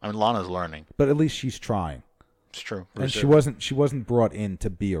Lana. I mean, Lana's learning. But at least she's trying. It's true. And she wasn't brought in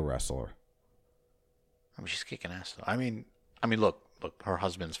to be a wrestler. I mean, she's kicking ass, though. I mean, look, her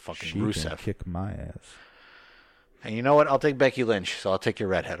husband's fucking She Rusev. can kick my ass. And you know what? I'll take Becky Lynch, so I'll take your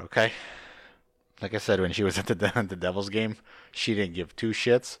redhead, okay? Like I said, when she was at the Devils game, she didn't give two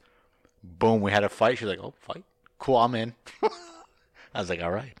shits. Boom, we had a fight. She's like, "Oh, fight. Cool, I'm in." I was like, all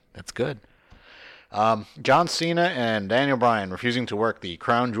right, that's good. John Cena and Daniel Bryan refusing to work the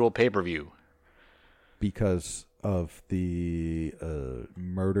Crown Jewel pay-per-view. Because of the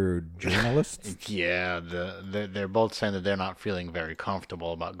murdered journalists? Yeah, they're both saying that they're not feeling very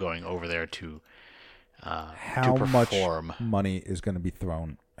comfortable about going over there to How much money is going to be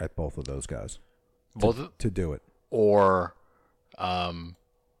thrown at both of those guys to do it? Or,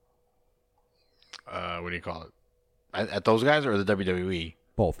 what do you call it? At those guys or the WWE?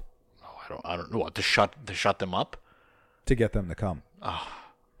 Both. Oh, I don't know what to shut them up. To get them to come.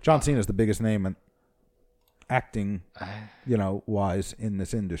 John Cena is the biggest name in acting, wise in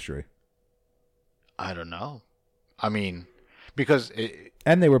this industry. I don't know. I mean, because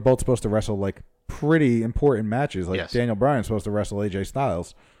and they were both supposed to wrestle like pretty important matches. Like Yes. Daniel Bryan's supposed to wrestle AJ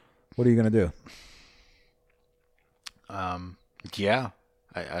Styles. What are you going to do? Yeah,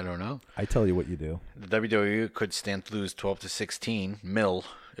 I don't know. I tell you what you do. The WWE could stand to lose 12 to 16 mil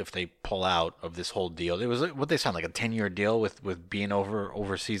if they pull out of this whole deal. It was what they sound like a 10-year deal with being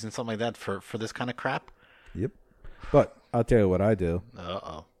overseas and something like that for this kind of crap. Yep. But I'll tell you what I do.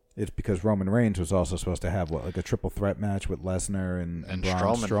 Uh-oh. It's because Roman Reigns was also supposed to have like a triple threat match with Lesnar and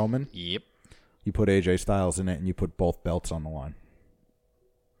Braun Strowman. Yep. You put AJ Styles in it, and you put both belts on the line.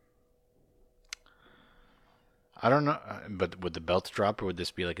 I don't know, but would the belts drop, or would this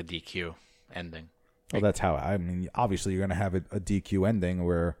be like a DQ ending? Well, that's how. I mean, obviously, you're going to have a DQ ending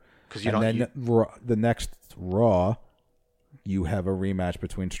where, the next Raw, you have a rematch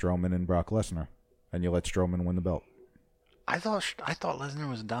between Strowman and Brock Lesnar, and you let Strowman win the belt. I thought Lesnar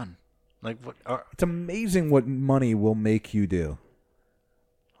was done. Like what? It's amazing what money will make you do.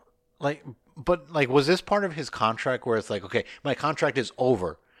 But was this part of his contract where it's like, okay, my contract is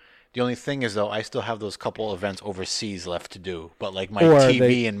over. The only thing is, though, I still have those couple events overseas left to do. But, my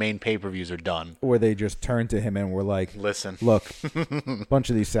TV and main pay-per-views are done. Or they just turned to him and were like, listen, look, a bunch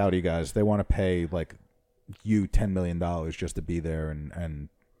of these Saudi guys, they want to pay, you $10 million just to be there and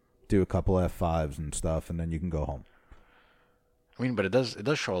do a couple F5s and stuff, and then you can go home. I mean, but it does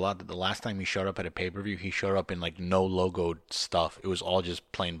show a lot that the last time he showed up at a pay-per-view, he showed up in, no logoed stuff. It was all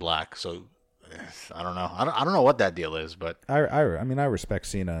just plain black, so... I don't know. I don't know what that deal is, but I respect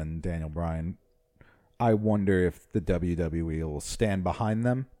Cena and Daniel Bryan. I wonder if the WWE will stand behind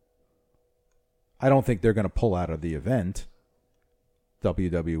them. I don't think they're going to pull out of the event,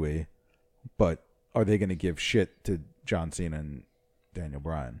 WWE, but are they going to give shit to John Cena and Daniel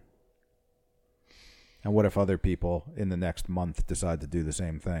Bryan? And what if other people in the next month decide to do the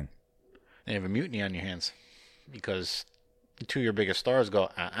same thing? You have a mutiny on your hands because two of your biggest stars go,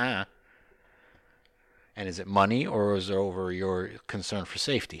 And is it money, or is it over your concern for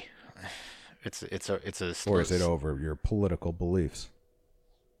safety? Or is it over your political beliefs?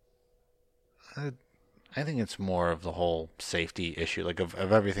 I think it's more of the whole safety issue, of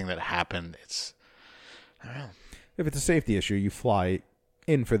everything that happened. I don't know. If it's a safety issue, you fly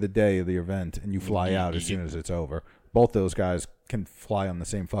in for the day of the event, and you fly out as soon as it's over. Both those guys can fly on the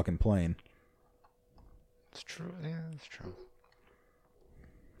same fucking plane. It's true. Yeah, it's true.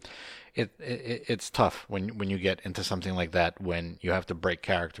 It's tough when you get into something like that, when you have to break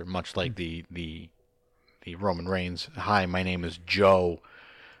character, much like the Roman Reigns. Hi, my name is Joe.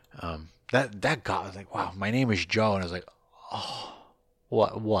 That guy was like, wow, my name is Joe, and I was like, oh,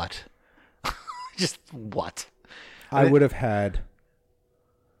 what? Just what? I would have had,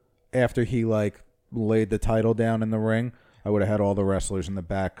 after he laid the title down in the ring, I would have had all the wrestlers in the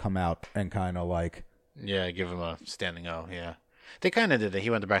back come out and kind of give him a standing O. Yeah. They kind of did that. He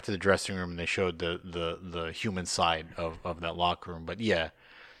went back to the dressing room and they showed the human side of that locker room. But yeah,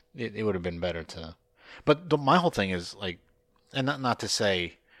 it would have been better to. But my whole thing is and not to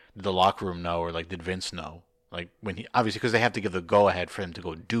say did the locker room know or did Vince know? When he obviously, because they have to give the go ahead for him to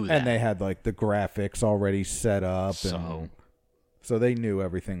go do that. And they had the graphics already set up, so they knew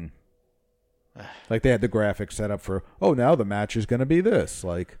everything. They had the graphics set up for now the match is going to be this.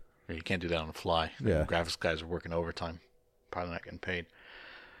 You can't do that on the fly. Yeah, the graphics guys are working overtime. Probably not getting paid.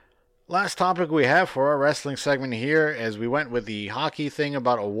 Last topic we have for our wrestling segment here, as we went with the hockey thing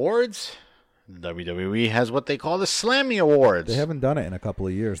about awards. WWE has what they call the Slammy Awards. They haven't done it in a couple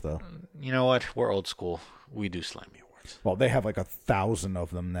of years, though. You know what? We're old school. We do Slammy Awards. Well, they have 1,000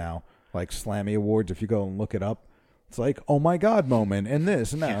 of them now. Slammy Awards, if you go and look it up. It's oh my God moment, and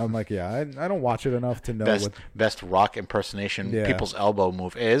this and that. I'm I don't watch it enough to know best rock impersonation people's elbow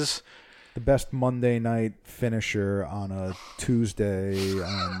move is. The best Monday night finisher on a Tuesday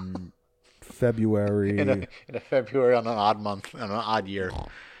on February. In a February on an odd month, on an odd year.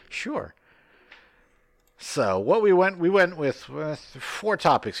 Sure. So what we went with 4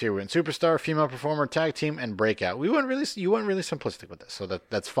 topics here. We went superstar, female performer, tag team, and breakout. You went really simplistic with this, so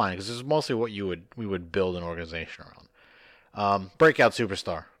that's fine, because this is mostly what we would build an organization around. Breakout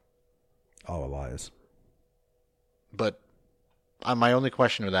superstar. Oh, Elias. But my only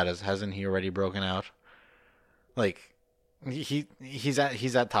question with that is, hasn't he already broken out? He's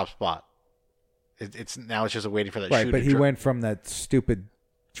at top spot. It's just waiting for that. Right, but he went from that stupid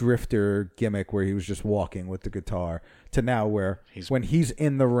drifter gimmick where he was just walking with the guitar to now where when he's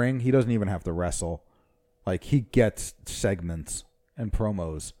in the ring, he doesn't even have to wrestle. He gets segments and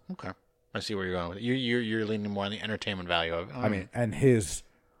promos. Okay, I see where you're going with it. You're leaning more on the entertainment value of it. I mean, and his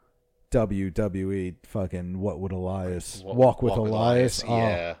WWE fucking what would Elias walk with Elias? Oh.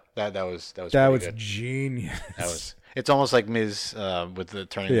 Yeah, that was good. Genius. It's almost like Miz with the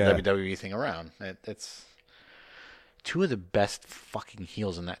turning the WWE thing around. It's two of the best fucking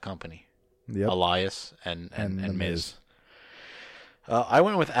heels in that company. Yep. Elias and Miz. I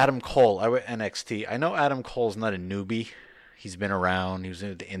went with Adam Cole. I went NXT. I know Adam Cole's not a newbie. He's been around. He was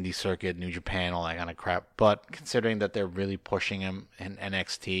in the indie circuit, New Japan, all that kind of crap. But considering that they're really pushing him in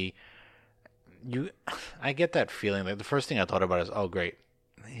NXT, I get that feeling. Like the first thing I thought about is, oh great,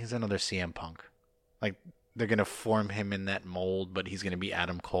 he's another CM Punk. Like they're gonna form him in that mold, but he's gonna be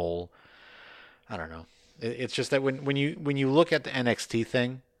Adam Cole. I don't know. It's just that when you look at the NXT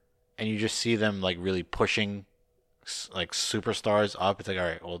thing, and you just see them like really pushing like superstars up, it's like, all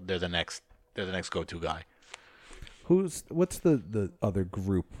right, well they're the next go-to guy. What's the other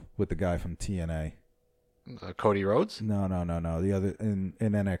group with the guy from TNA? Cody Rhodes? No. The other in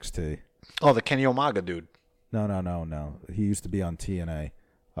NXT. Oh, the Kenny Omega dude. No. He used to be on TNA.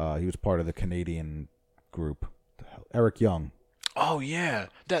 He was part of the Canadian group. Eric Young. Oh yeah,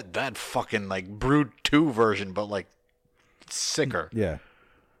 that fucking like Brood 2 version, but like sicker. Yeah,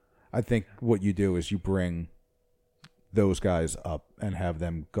 I think what you do is you bring those guys up and have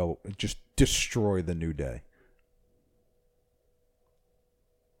them go just destroy the New Day.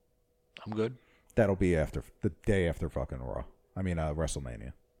 I'm good. That'll be after the day after fucking Raw. I mean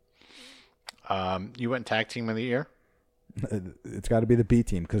WrestleMania. You went tag team of the year? It's got to be the B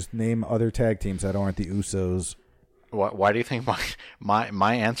team, because name other tag teams that aren't the Usos. Why do you think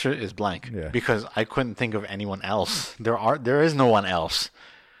my answer is blank? Yeah. Because I couldn't think of anyone else. There is no one else.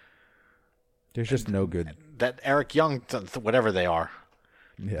 There's just no good. That Eric Young, whatever they are.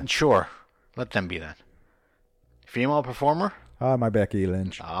 Yeah. Sure, let them be that. Female performer? My Becky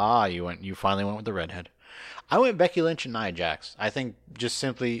Lynch. You finally went with the redhead. I went Becky Lynch and Nia Jax. I think just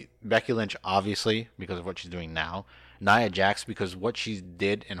simply Becky Lynch, obviously, because of what she's doing now. Nia Jax, because what she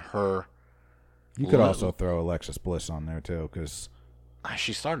did in her... You could also throw Alexis Bliss on there, too, because...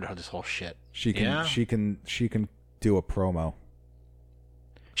 She started this whole shit. She can do a promo.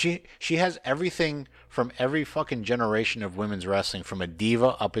 She has everything from every fucking generation of women's wrestling, from a diva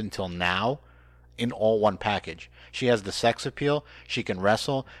up until now, in all one package. She has the sex appeal. She can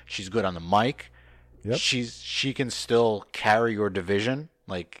wrestle. She's good on the mic. Yep. She can still carry your division.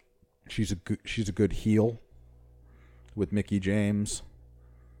 Like she's a good heel with Mickie James.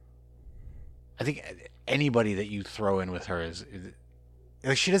 I think anybody that you throw in with her is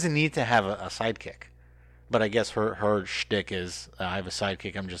like, she doesn't need to have a sidekick. But I guess her shtick is, I have a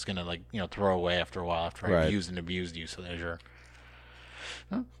sidekick I'm just gonna throw away after a while after I've used and abused you. So there's your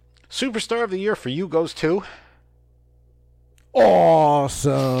Superstar of the year for you goes to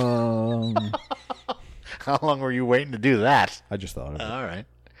Awesome. How long were you waiting to do that? I just thought of it. All right.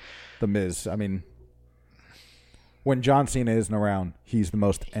 The Miz. I mean, when John Cena isn't around, he's the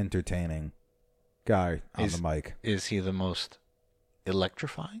most entertaining guy on the mic. Is he the most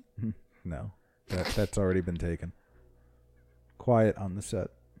electrifying? No. That's already been taken. Quiet on the set.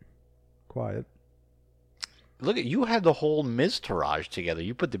 Quiet. Look at you, had the whole Miz Taraj together.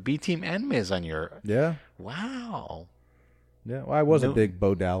 You put the B team and Miz on your... Yeah. Wow. Yeah, well, I was a big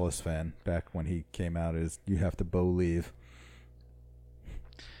Bo Dallas fan back when he came out as You Have to Bo Leave.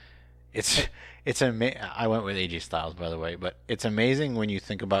 It's amazing. I went with AJ Styles, by the way, but it's amazing when you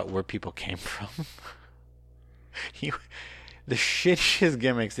think about where people came from. The shittiest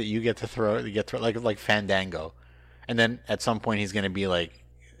gimmicks that you get to throw like Fandango, and then at some point he's going to be like,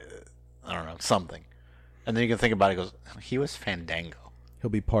 I don't know, something, and then you can think about it. Goes, he was Fandango. He'll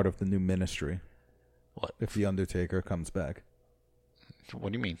be part of the new Ministry. What if the Undertaker comes back?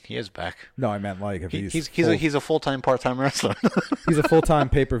 What do you mean? He is back. No, I meant like if he's a full-time, part-time wrestler. He's a full-time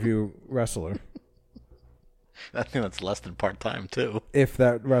pay-per-view wrestler. I think that's less than part-time too. If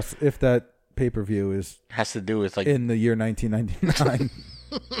that pay-per-view has to do with like in the year 1999,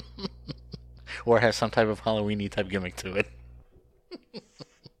 or has some type of Halloween-y type gimmick to it.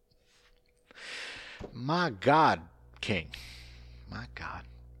 My God, King. My God.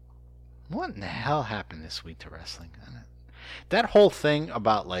 What in the hell happened this week to wrestling? That whole thing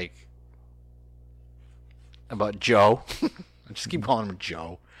about Joe. I just keep calling him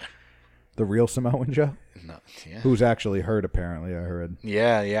Joe. The real Samoan Joe? No, yeah. Who's actually hurt, apparently, I heard.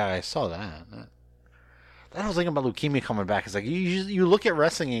 Yeah, I saw that. That whole thing about leukemia coming back is like, you look at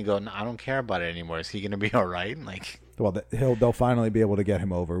wrestling and you go, no, I don't care about it anymore. Is he going to be all right? Well, they'll finally be able to get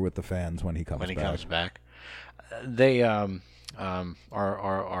him over with the fans when he comes back. They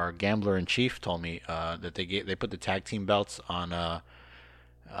our gambler in chief told me that they put the tag team belts on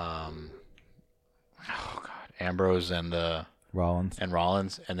Ambrose and Rollins,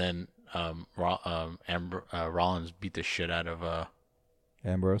 and then Rollins beat the shit out of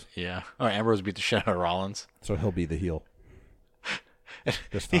Ambrose. Yeah, Ambrose beat the shit out of Rollins, so he'll be the heel.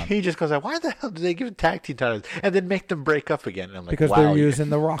 He just goes like, why the hell did they give tag team titles and then make them break up again? And I'm like, because they're using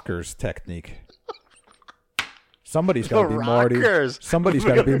the Rockers technique. Somebody's got to be Marty. Rockers. Somebody's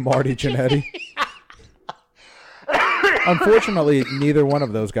got to be Marty Jannetty. Unfortunately, neither one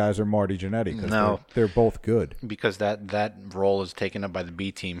of those guys are Marty Jannetty because No. they're both good. Because that role is taken up by the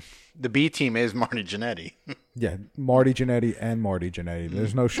B team. The B team is Marty Jannetty. Yeah, Marty Jannetty and Marty Jannetty.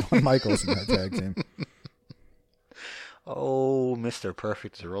 There's no Shawn Michaels in that tag team. Oh, Mr.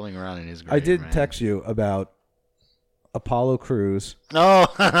 Perfect is rolling around in his grave. I did man. text you about Apollo Crews. No.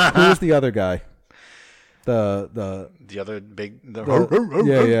 Who's the other guy? The The other big...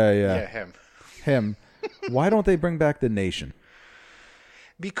 yeah, him. him. Why don't they bring back the Nation?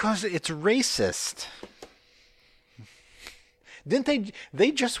 Because it's racist. Didn't they?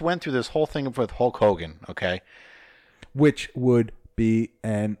 They just went through this whole thing with Hulk Hogan, okay? Which would be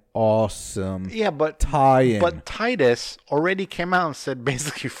an awesome Yeah, but tie-in. But Titus already came out and said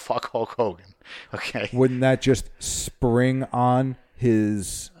basically fuck Hulk Hogan, okay? Wouldn't that just spring on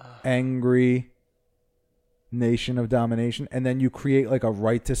his angry Nation of Domination? And then you create like a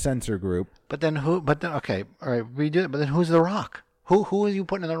right to censor group. But then who? But then okay, all right, we do it. But then who's The Rock? Who are you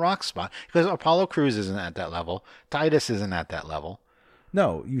putting in The Rock spot? Because Apollo Crews isn't at that level. Titus isn't at that level.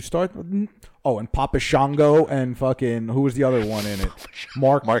 No, you start. Oh, and Papa Shango and fucking who was the other one in it?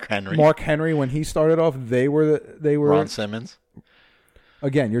 Mark Henry. Mark Henry. When he started off, they were Ron Simmons.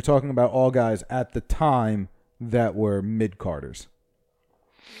 Again, you're talking about all guys at the time that were mid Carters.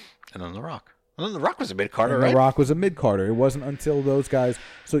 And then The Rock. And then The Rock was a mid Carter, And right? The Rock was a mid Carter. It wasn't until those guys.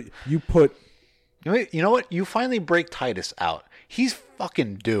 So you put. You know what? You finally break Titus out. He's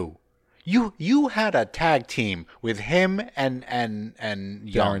fucking due. You had a tag team with him and Young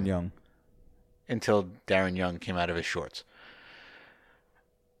Darren Young. until Darren Young came out of his shorts.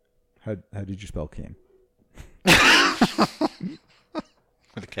 How did you spell King?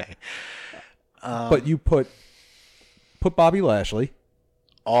 With a K. But you put Bobby Lashley.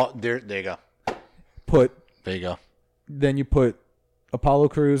 Oh, there you go. There you go. Then you put Apollo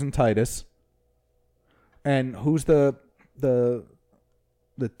Crews and Titus. And who's the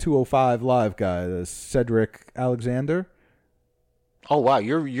 205 Live guy, the Cedric Alexander? Oh wow,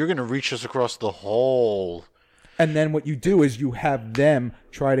 you're gonna reach us across the whole. And then what you do is you have them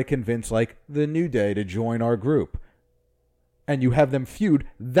try to convince like the New Day to join our group. And you have them feud.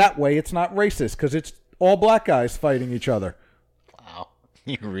 That way it's not racist because it's all black guys fighting each other. Wow,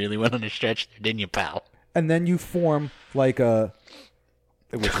 you really went on a stretch there, didn't you, pal? And then you form like a,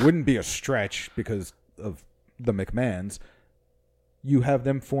 which wouldn't be a stretch because of the McMahons. You have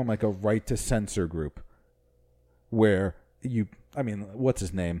them form like a right to censor group where what's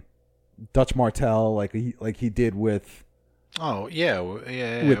his name? Dutch Martel, like he did with Oh yeah.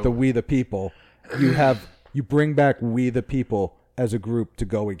 with the We the People. You bring back We the People as a group to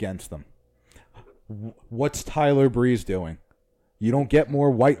go against them. What's Tyler Breeze doing? You don't get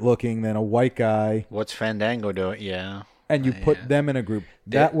more white looking than a white guy. What's Fandango doing? Yeah. And you put them in a group.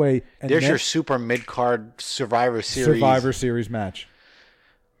 That way. And there's your super mid card Survivor Series match.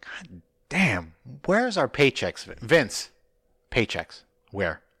 Damn, where's our paychecks, Vince? Paychecks,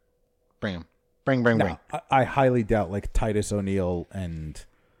 where? Bring them. Bring. No, I highly doubt like Titus O'Neil and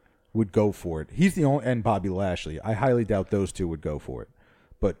would go for it. He's the only, and Bobby Lashley. I highly doubt those two would go for it.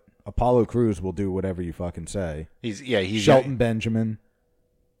 But Apollo Crews will do whatever you fucking say. He's Shelton Benjamin.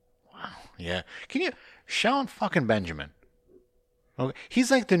 Wow. Yeah. Can you Shelton fucking Benjamin? Okay.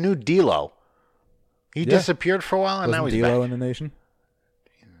 He's like the new D'Lo. He disappeared for a while and now he's D'Lo back. in the Nation?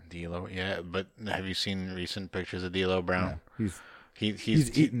 D'Lo, yeah, but have you seen recent pictures of D'Lo Brown? Yeah,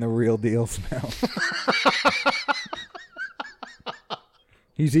 He's eating the real deals now.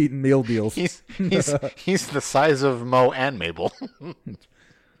 He's eating meal deals. He's the size of Mo and Mabel.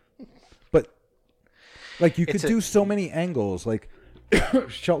 But like you could do so many angles. Like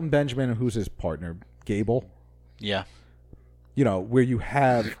Shelton Benjamin, who's his partner, Gable. Yeah. You know, where you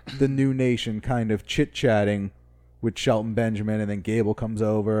have the New Nation kind of chit-chatting with Shelton Benjamin, and then Gable comes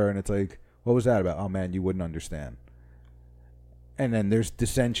over, and it's like, what was that about? Oh, man, you wouldn't understand. And then there's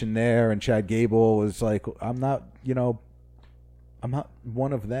dissension there, and Chad Gable is like, I'm not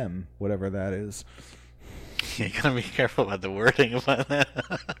one of them, whatever that is. You gotta be careful about the wording about that.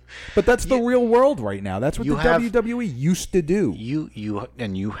 But that's the real world right now. That's what the WWE used to do.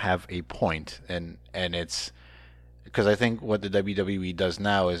 You have a point, and it's because I think what the WWE does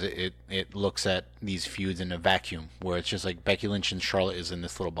now is it looks at these feuds in a vacuum, where it's just like Becky Lynch and Charlotte is in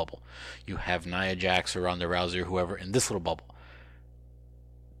this little bubble. You have Nia Jax or Ronda Rousey or whoever in this little bubble.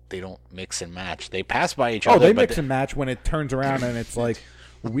 They don't mix and match. They pass by each other. Oh, they mix and match when it turns around and it's like,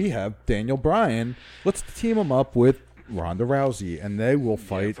 we have Daniel Bryan. Let's team him up with Ronda Rousey, and they will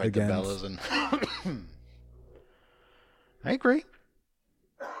fight against. The Bellas and I agree.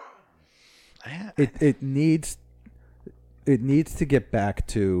 It needs it needs to get back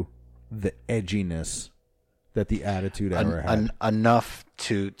to the edginess that the Attitude Era had. Enough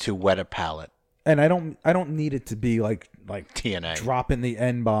to wet a palate. And I don't need it to be like TNA. dropping the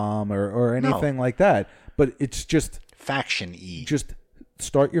N-bomb or anything like that. But it's just faction E. Just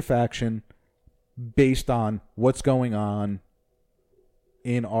start your faction based on what's going on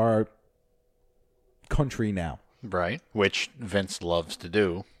in our country now. Right. Which Vince loves to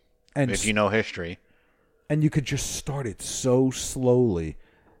do. And if you know history. And you could just start it so slowly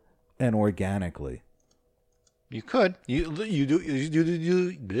and organically. You could. You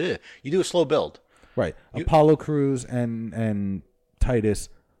do a slow build. Right. Apollo Crews and Titus,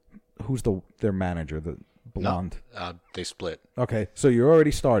 who's their manager, the blonde? No, they split. Okay, so you're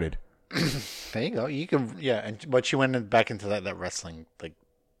already started. There you go. You can, but she went back into that wrestling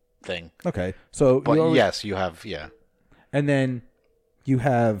thing. Okay, so but yes, you have, and then you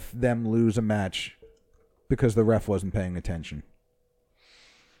have them lose a match because the ref wasn't paying attention,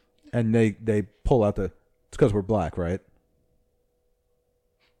 and they pull out it's because we're black, right?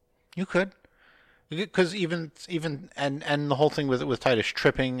 You could. Because even and the whole thing with Titus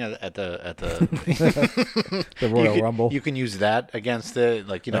tripping at the the Royal Rumble, you can use that against it,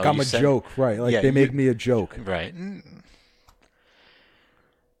 I'm a joke, right? Like they make me a joke, right?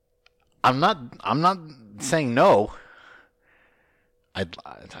 I'm not saying no. I'd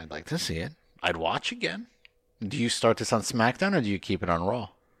like to see it. I'd watch again. Do you start this on SmackDown or do you keep it on Raw?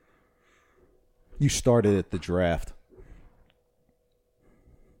 You started at the draft.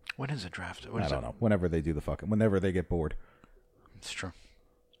 When is a draft? I don't know. Whenever they do whenever they get bored. It's true.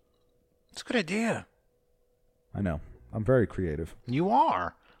 It's a good idea. I know. I'm very creative. You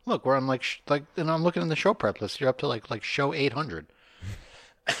are. Look, we're on and I'm looking in the show prep list. You're up to like show 800.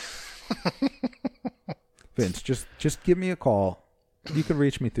 Vince, just give me a call. You can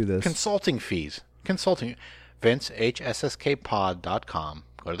reach me through this. Consulting fees. Vince, hsskpod.com.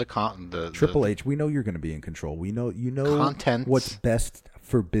 Go to the Triple H, we know you're going to be in control. You know contents. What's best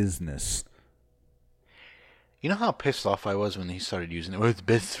for business. You know how pissed off I was when he started using it? Well, it's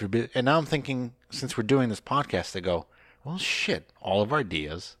best for business. And now I'm thinking, since we're doing this podcast, I go, well, shit, all of our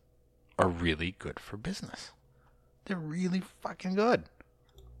ideas are really good for business. They're really fucking good.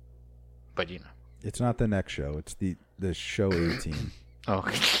 But, It's not the next show. It's the show 18. Oh.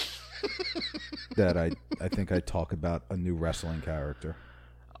 That I think I talk about a new wrestling character.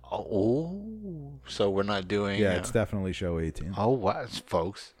 Oh, so we're not doing... Yeah, it's definitely show 18. Oh, what,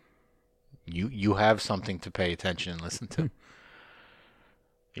 folks? You have something to pay attention and listen to.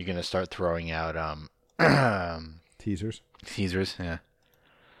 You're going to start throwing out... Teasers? Teasers, yeah.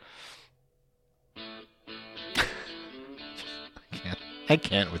 I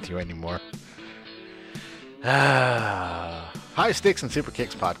can't with you anymore. High Sticks and Super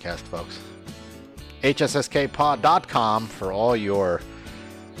Kicks podcast, folks. HSSKpod.com for all your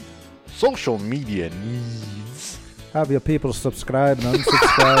social media needs. Have your people subscribe and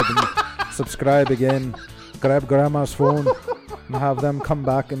unsubscribe and subscribe again. Grab grandma's phone and have them come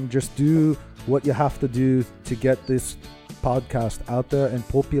back and just do what you have to do to get this podcast out there and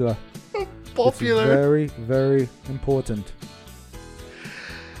popular. Popular. It's very, very important.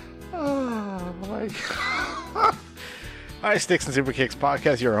 Oh, my God. High Sticks and Super Kicks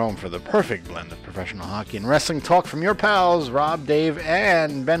podcast, your home for the perfect blend of professional hockey and wrestling talk from your pals, Rob, Dave,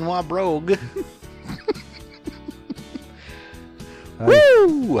 and Benoit Brogue.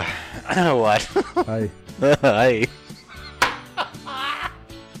 Woo! What? Hi. Hi.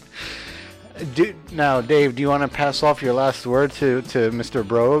 Now, Dave, do you want to pass off your last word to Mr.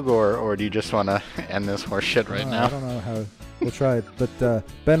 Brogue, or do you just want to end this horse shit right now? I don't know how. We'll try it. But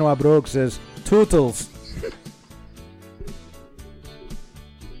Benoit Brogue says, Tootles.